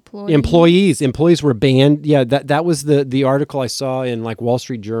some employees were banned. Yeah, that was the article I saw in like Wall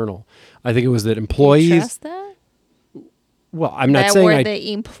Street Journal. I think it was that employees. You trust that? Well, I'm not saying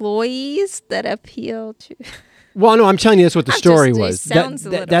the employees that appealed to. Well, no, I'm telling you that's what the story was.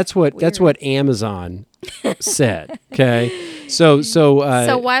 That's what Amazon said. Okay, so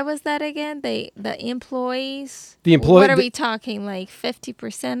why was that again? The employees. What are we talking? Like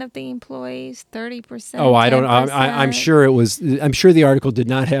 50% of the employees, 30%? Oh, I don't know. I'm sure it was. I'm sure the article did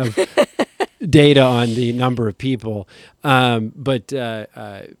not have data on the number of people, but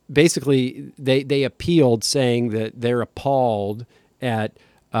basically they appealed, saying that they're appalled at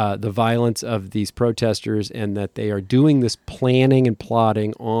the violence of these protesters and that they are doing this planning and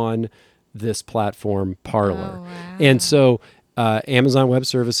plotting on this platform, Parler. Oh, wow. And so Amazon Web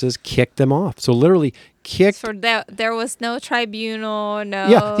Services kicked them off. So literally kicked. So there was no tribunal, no.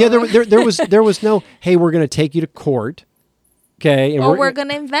 Yeah. There was no. Hey, we're going to take you to court. Okay, and we're going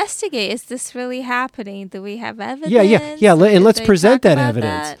to investigate. Is this really happening? Do we have evidence? Yeah. And let's present that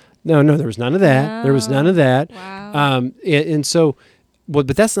evidence. No, there was none of that. No. There was none of that. Wow. And so. Well,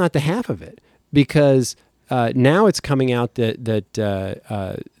 but that's not the half of it, because now it's coming out that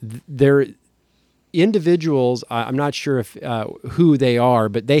individuals, I'm not sure if who they are,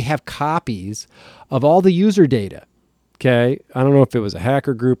 but they have copies of all the user data. Okay, I don't know if it was a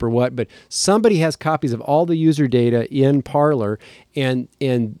hacker group or what, but somebody has copies of all the user data in Parler, and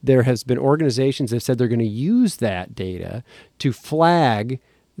there has been organizations that said they're going to use that data to flag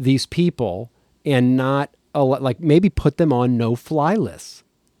these people and not like maybe put them on no-fly lists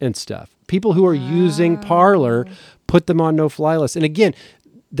and stuff. People who are using Parler, put them on no-fly lists. And again,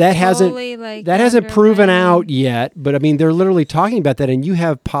 that hasn't proven out yet, but I mean, they're literally talking about that, and you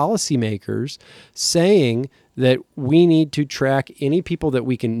have policymakers saying that we need to track any people that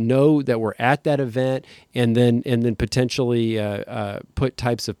we can know that were at that event, and then potentially put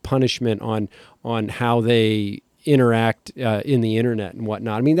types of punishment on how they interact in the internet and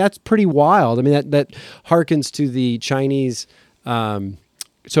whatnot. I mean, that's pretty wild. I mean, that harkens to the Chinese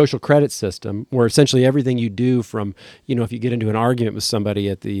social credit system, where essentially everything you do from, if you get into an argument with somebody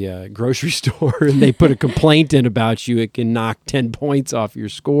at the grocery store and they put a complaint in about you, it can knock 10 points off your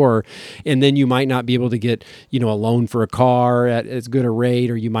score. And then you might not be able to get, a loan for a car at as good a rate,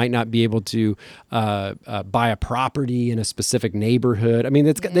 or you might not be able to buy a property in a specific neighborhood. I mean,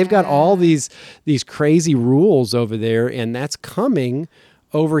 they've got all these crazy rules over there, and that's coming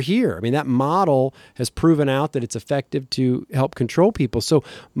over here. I mean, that model has proven out that it's effective to help control people. So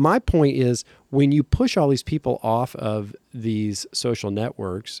my point is, when you push all these people off of these social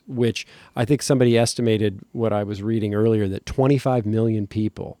networks, which I think somebody estimated, what I was reading earlier, that 25 million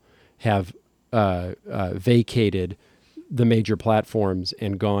people have vacated the major platforms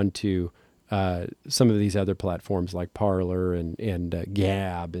and gone to some of these other platforms like Parler and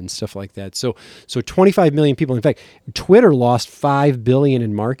Gab and stuff like that. So 25 million people. In fact, Twitter lost $5 billion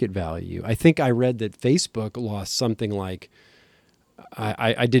in market value. I think I read that Facebook lost something like,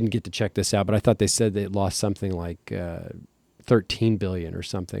 I didn't get to check this out, but I thought they said they lost something like 13 billion or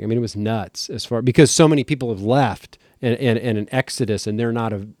something. I mean, it was nuts because so many people have left and an exodus, and they're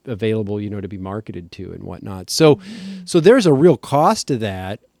not available, to be marketed to and whatnot. So there's a real cost to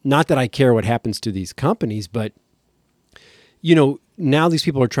that. Not that I care what happens to these companies, but, now these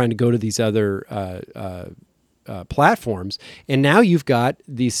people are trying to go to these other platforms. And now you've got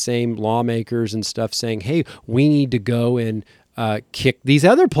these same lawmakers and stuff saying, hey, we need to go and kick these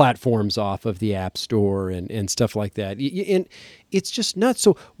other platforms off of the App Store and stuff like that. And it's just nuts.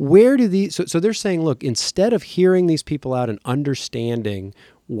 So where do these... So they're saying, look, instead of hearing these people out and understanding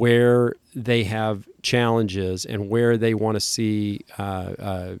where they have challenges and where they want to see,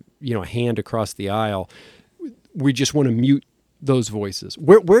 a hand across the aisle, we just want to mute those voices.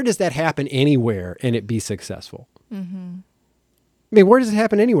 Where does that happen anywhere and it be successful? Mm-hmm. I mean, where does it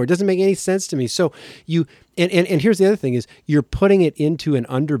happen anywhere? It doesn't make any sense to me. So you, and here's the other thing is, you're putting it into an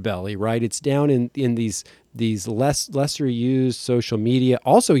underbelly, right? It's down in these lesser used social media.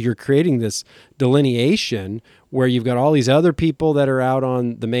 Also, you're creating this delineation where you've got all these other people that are out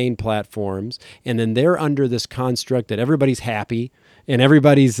on the main platforms, and then they're under this construct that everybody's happy and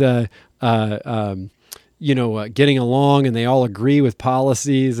everybody's getting along, and they all agree with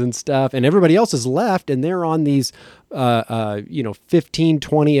policies and stuff, and everybody else is left, and they're on these 15,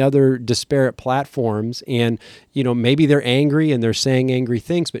 20 other disparate platforms, and maybe they're angry and they're saying angry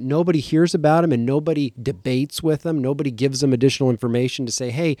things, but nobody hears about them and nobody debates with them. Nobody gives them additional information to say,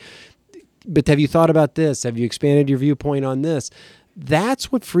 hey, but have you thought about this? Have you expanded your viewpoint on this?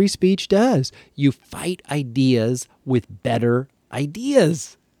 That's what free speech does. You fight ideas with better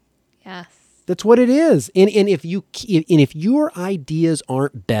ideas. Yes. That's what it is. And if your ideas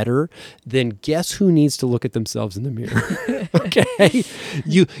aren't better, then guess who needs to look at themselves in the mirror? Okay?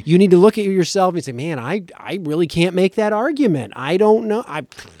 You need to look at yourself and say, man, I really can't make that argument. I don't know.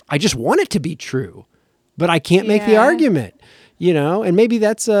 I just want it to be true, but I can't make the argument. And maybe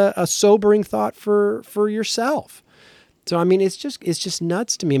that's a sobering thought for yourself. So I mean, it's just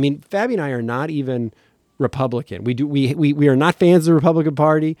nuts to me. I mean, Fabi and I are not even Republican. We are not fans of the Republican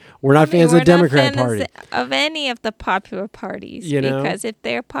Party. We're not fans of the Democrat Party. Of any of the popular parties, because if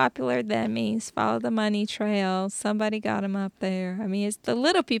they're popular, that means follow the money trail. Somebody got them up there. I mean, it's the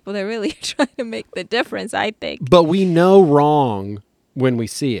little people that really are trying to make the difference, I think. But we know wrong when we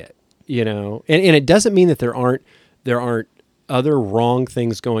see it, and it doesn't mean that there aren't other wrong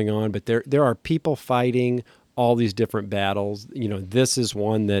things going on, but there are people fighting all these different battles. This is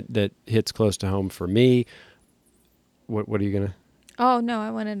one that hits close to home for me. What are you gonna? Oh no, I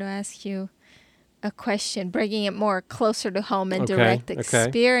wanted to ask you a question, bringing it more closer to home and direct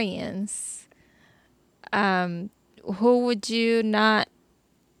experience. Who would you not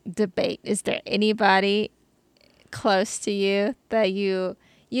debate? Is there anybody close to you that you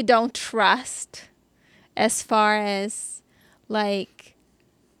don't trust, as far as like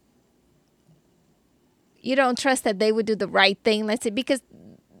you don't trust that they would do the right thing. Let's say, because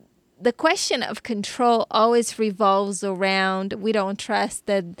the question of control always revolves around, we don't trust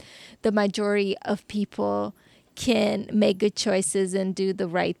that the majority of people can make good choices and do the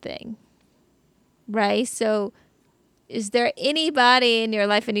right thing. Right? So is there anybody in your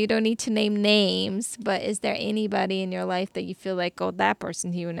life, and you don't need to name names, but is there anybody in your life that you feel like, oh, that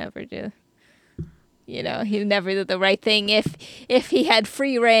person, he would never do? You know, he'd never do the right thing if he had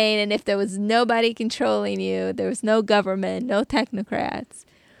free reign and if there was nobody controlling you, there was no government, no technocrats.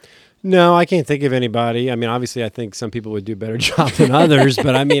 No, I can't think of anybody. I mean, obviously, I think some people would do a better job than others,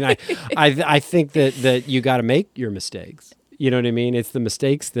 but I mean, I think that you got to make your mistakes. You know what I mean? It's the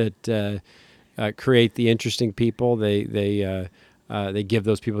mistakes that create the interesting people. They give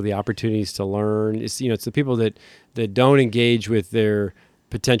those people the opportunities to learn. It's the people that don't engage with their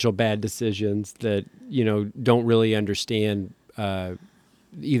potential bad decisions, that don't really understand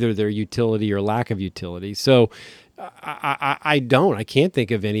either their utility or lack of utility. So I can't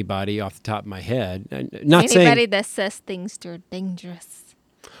think of anybody off the top of my head. Not anybody saying that says things that are dangerous.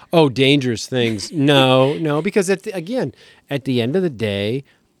 Oh, dangerous things. No, because at the end of the day,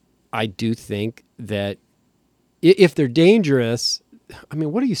 I do think that if they're dangerous, I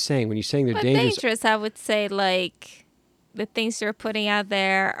mean, what are you saying when you're saying they're dangerous? I would say, like, the things they're putting out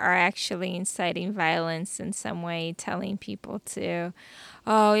there are actually inciting violence in some way, telling people to,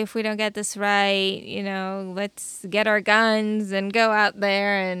 oh, if we don't get this right, let's get our guns and go out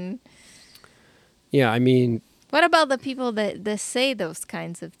there and... Yeah, I mean... What about the people that say those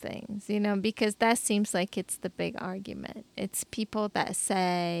kinds of things? Because that seems like it's the big argument. It's people that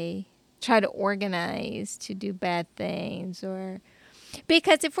try to organize to do bad things, or...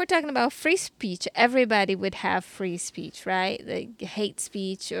 Because if we're talking about free speech, everybody would have free speech, right? Like hate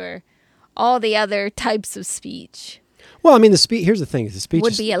speech or all the other types of speech. Well, I mean, here's the thing. The speech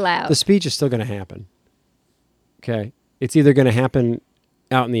would be allowed. The speech is still going to happen. Okay? It's either going to happen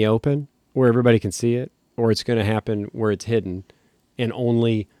out in the open where everybody can see it, or it's going to happen where it's hidden and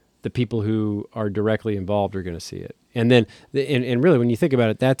only the people who are directly involved are going to see it. And then, and really, when you think about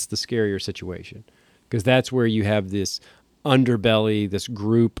it, that's the scarier situation, because that's where you have this underbelly, this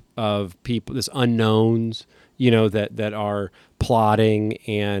group of people, this unknowns, that are plotting,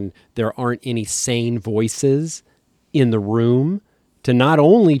 and there aren't any sane voices in the room to not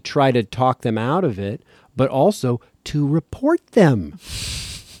only try to talk them out of it, but also to report them.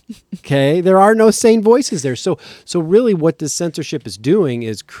 Okay, there are no sane voices there. So really what this censorship is doing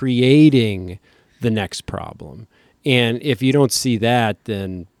is creating the next problem. And if you don't see that,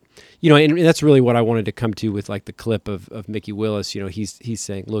 then and that's really what I wanted to come to with like the clip of Mickey Willis. He's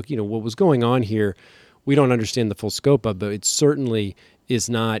saying, look, what was going on here, we don't understand the full scope of, but it certainly is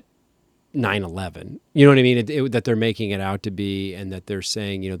not 9/11. You know what I mean? That they're making it out to be, and that they're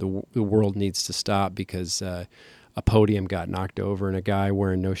saying, the world needs to stop because a podium got knocked over and a guy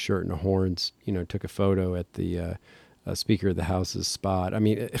wearing no shirt and no horns, took a photo at the Speaker of the House's spot. I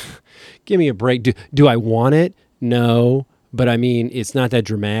mean, give me a break. Do I want it? No. But I mean, it's not that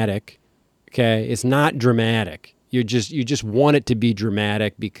dramatic, okay? It's not dramatic. You just want it to be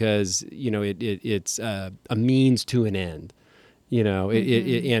dramatic because it's a means to an end,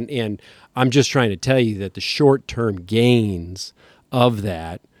 and I'm just trying to tell you that the short-term gains of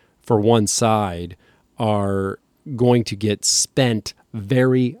that for one side are going to get spent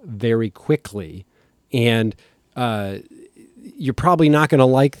very, very quickly, and you're probably not going to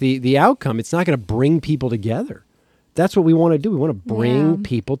like the outcome. It's not going to bring people together. That's what we want to do. We want to bring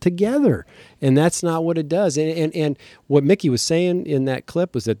people together. And that's not what it does. And what Mickey was saying in that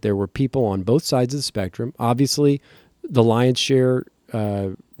clip was that there were people on both sides of the spectrum. Obviously, the lion's share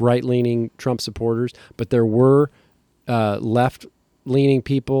right-leaning Trump supporters, but there were left-leaning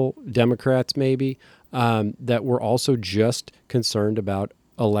people, Democrats maybe, that were also just concerned about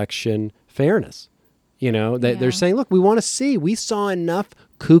election fairness. They're saying, look, we saw enough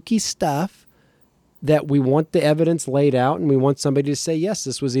kooky stuff that we want the evidence laid out, and we want somebody to say, yes,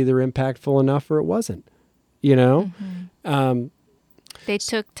 this was either impactful enough or it wasn't, They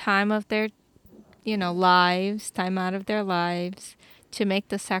took time of their, time out of their lives to make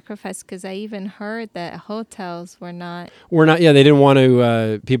the sacrifice, because I even heard that hotels were not, they didn't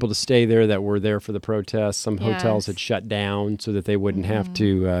want people to stay there that were there for the protests. Some hotels had shut down so that they wouldn't have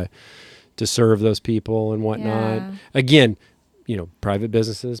to serve those people and whatnot. Yeah. Again, private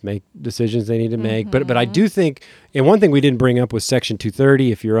businesses make decisions they need to make. But I do think, and one thing we didn't bring up was Section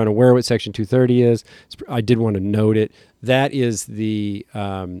 230. If you're unaware what Section 230 is, I did want to note it. That is the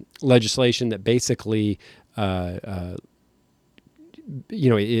legislation that basically,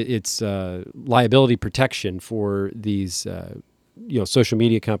 it's liability protection for these social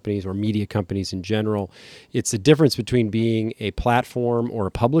media companies or media companies in general. It's the difference between being a platform or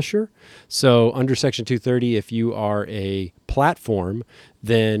a publisher. So under Section 230, if you are a platform,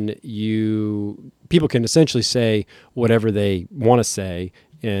 then people can essentially say whatever they want to say,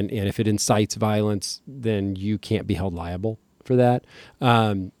 and if it incites violence, then you can't be held liable for that.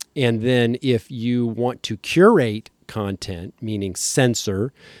 And then if you want to curate content, meaning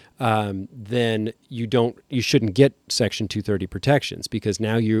censor, then you shouldn't get Section 230 protections, because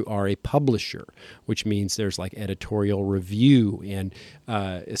now you are a publisher, which means there's like editorial review and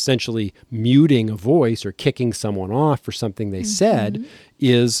essentially muting a voice or kicking someone off for something they said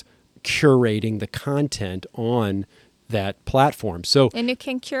is curating the content on that platform. And you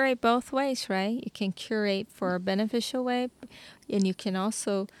can curate both ways, right? You can curate for a beneficial way, and you can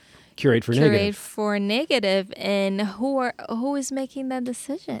also curate for negative. And who is making that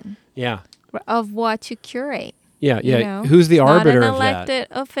decision? Yeah. Of what to curate. Yeah, yeah. You know? Who's the arbiter of that? It's not an elected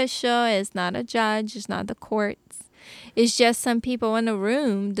that? official. It's not a judge. It's not the courts. It's just some people in a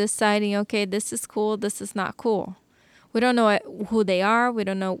room deciding, okay, this is cool. This is not cool. We don't know who they are. We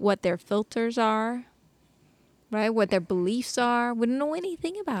don't know what their filters are, right? What their beliefs are. We don't know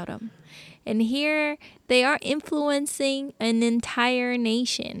anything about them. And here they are influencing an entire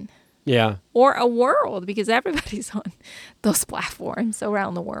nation. Yeah. Or a world, because everybody's on those platforms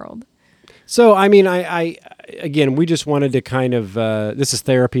around the world. So, I mean, I again, we just wanted to kind of, this is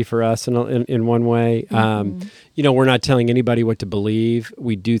therapy for us in one way. We're not telling anybody what to believe.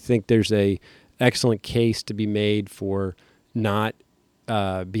 We do think there's a excellent case to be made for not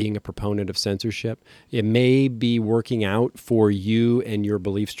being a proponent of censorship. It may be working out for you and your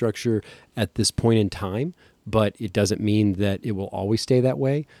belief structure at this point in time, but it doesn't mean that it will always stay that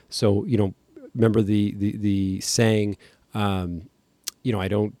way. So, remember the saying, I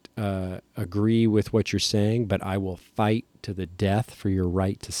don't agree with what you're saying, but I will fight to the death for your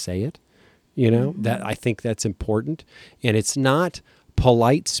right to say it. That I think that's important. And it's not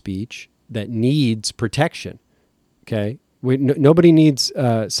polite speech that needs protection. Okay. Nobody needs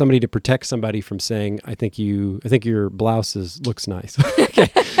somebody to protect somebody from saying, I think your blouse looks nice. Okay.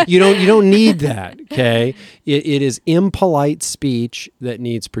 You don't need that. Okay. It is impolite speech that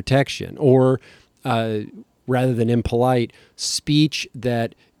needs protection, or rather than impolite, speech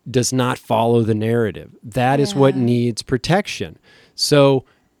that does not follow the narrative. That is what needs protection. So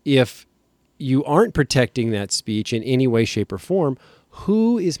if you aren't protecting that speech in any way, shape, or form,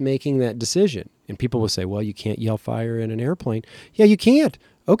 who is making that decision? And people will say, well, you can't yell fire in an airplane. Yeah, you can't.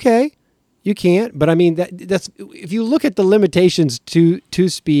 Okay, you can't. But I mean, that's if you look at the limitations to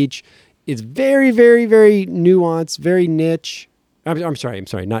speech, it's very, very, very nuanced, very niche. I'm sorry,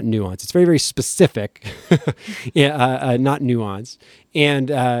 not nuanced. It's very, very specific, not nuanced. And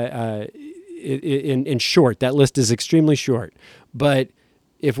in short, that list is extremely short. But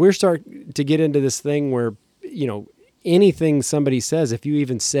if we're start to get into this thing where, anything somebody says, if you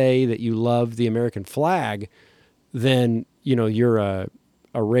even say that you love the American flag, then, you're a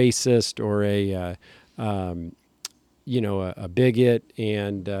racist or a bigot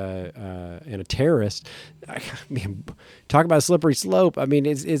and a terrorist. I mean, talk about a slippery slope. I mean,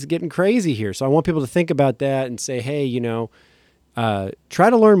 it's getting crazy here. So I want people to think about that and say, hey, try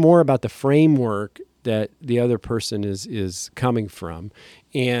to learn more about the framework that the other person is coming from,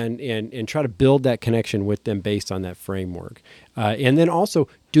 and try to build that connection with them based on that framework. And then also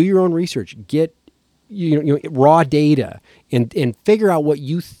do your own research. Get raw data and figure out what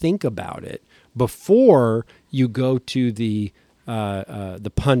you think about it before you go to the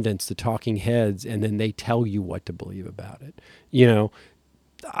pundits, the talking heads, and then they tell you what to believe about it.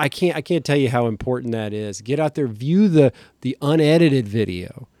 I can't tell you how important that is. Get out there, view the unedited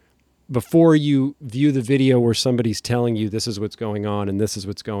video before you view the video where somebody's telling you this is what's going on and this is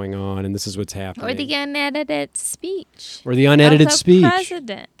what's going on and this is what's happening. Or the unedited speech. Or the unedited of the speech.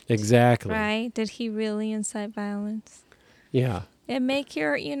 President. Exactly. Right? Did he really incite violence? Yeah. And make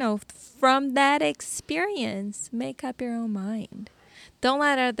your, from that experience, make up your own mind. Don't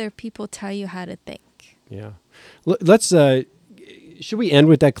let other people tell you how to think. Yeah. Let's, should we end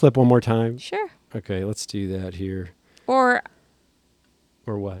with that clip one more time? Sure. Okay, let's do that here. Or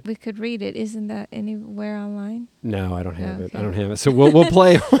what? We could read it. Isn't that anywhere online? No, I don't have it. I don't have it. So we'll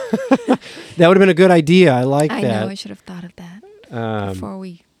play. That would have been a good idea. I like that. I know. I should have thought of that before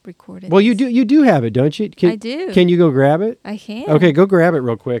we recorded. Well, you do have it, don't you? I do. Can you go grab it? I can. Okay, go grab it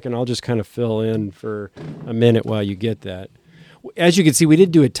real quick, and I'll just kind of fill in for a minute while you get that. As you can see, we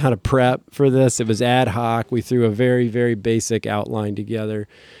did do a ton of prep for this. It was ad hoc. We threw a very, very basic outline together.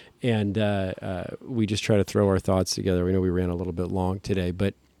 And we just try to throw our thoughts together. We know we ran a little bit long today,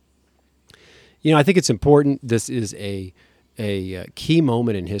 but I think it's important. This is a a key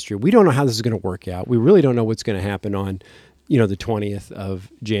moment in history. We don't know how this is going to work out. We really don't know what's going to happen on, the 20th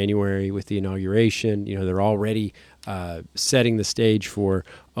of January with the inauguration. They're already setting the stage for,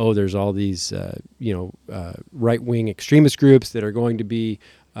 there's all these, right-wing extremist groups that are going to be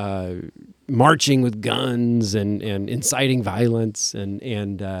marching with guns and inciting violence.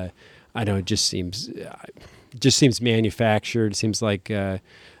 And I know it just seems manufactured. It seems like,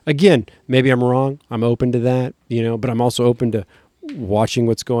 again, maybe I'm wrong. I'm open to that, but I'm also open to watching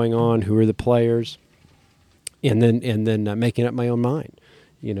what's going on, who are the players, and then making up my own mind.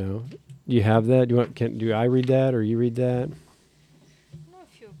 Do you have that? Do I read that or you read that? I don't know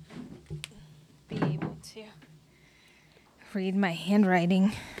if you'll be able to read my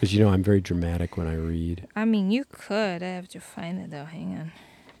handwriting. Because I'm very dramatic when I read. I mean, you could. I have to find it though. Hang on.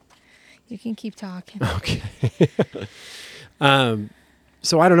 You can keep talking. Okay.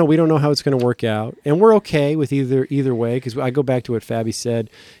 So I don't know. We don't know how it's going to work out, and we're okay with either way. Because I go back to what Fabi said.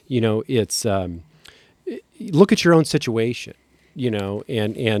 It's look at your own situation.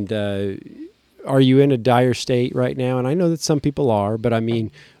 And are you in a dire state right now? And I know that some people are, but I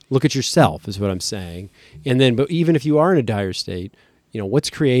mean, look at yourself is what I'm saying. And then, but even if you are in a dire state, what's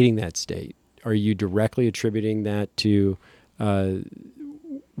creating that state? Are you directly attributing that to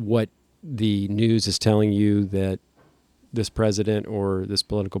what the news is telling you that this president or this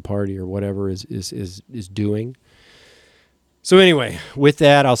political party or whatever is doing? So anyway, with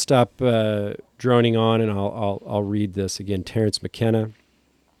that, I'll stop droning on, and I'll read this again. Terence McKenna.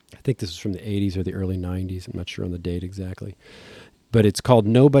 I think this is from the 80s or the early 90s. I'm not sure on the date exactly. But it's called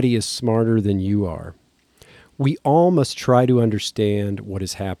Nobody is Smarter Than You Are. We all must try to understand what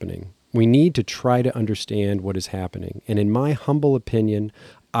is happening. We need to try to understand what is happening. And in my humble opinion,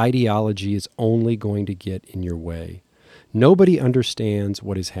 ideology is only going to get in your way. Nobody understands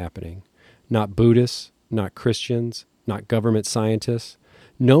what is happening. Not Buddhists, not Christians, not government scientists.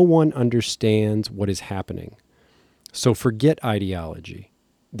 No one understands what is happening. So forget ideology.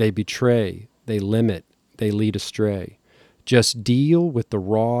 They betray, they limit, they lead astray. Just deal with the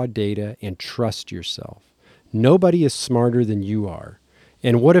raw data and trust yourself. Nobody is smarter than you are.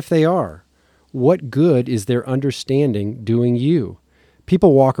 And what if they are? What good is their understanding doing you?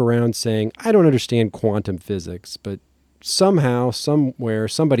 People walk around saying, I don't understand quantum physics, but somehow, somewhere,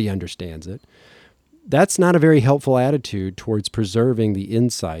 somebody understands it. That's not a very helpful attitude towards preserving the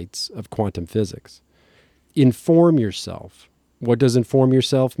insights of quantum physics. Inform yourself. What does inform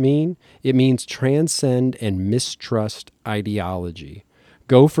yourself mean? It means transcend and mistrust ideology.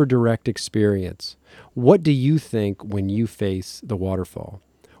 Go for direct experience. What do you think when you face the waterfall?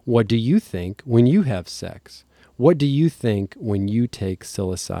 What do you think when you have sex? What do you think when you take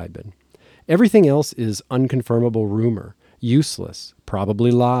psilocybin? Everything else is unconfirmable rumor, useless, probably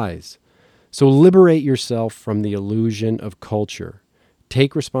lies. So liberate yourself from the illusion of culture.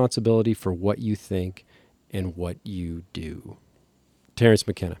 Take responsibility for what you think and what you do. Terence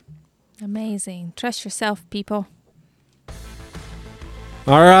McKenna. Amazing. Trust yourself, people.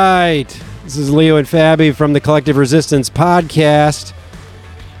 All right. This is Leo and Fabi from the Collective Resistance Podcast.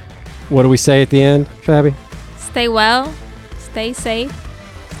 What do we say at the end, Fabi? Stay well, stay safe,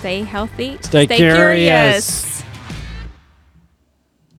 stay healthy, stay curious.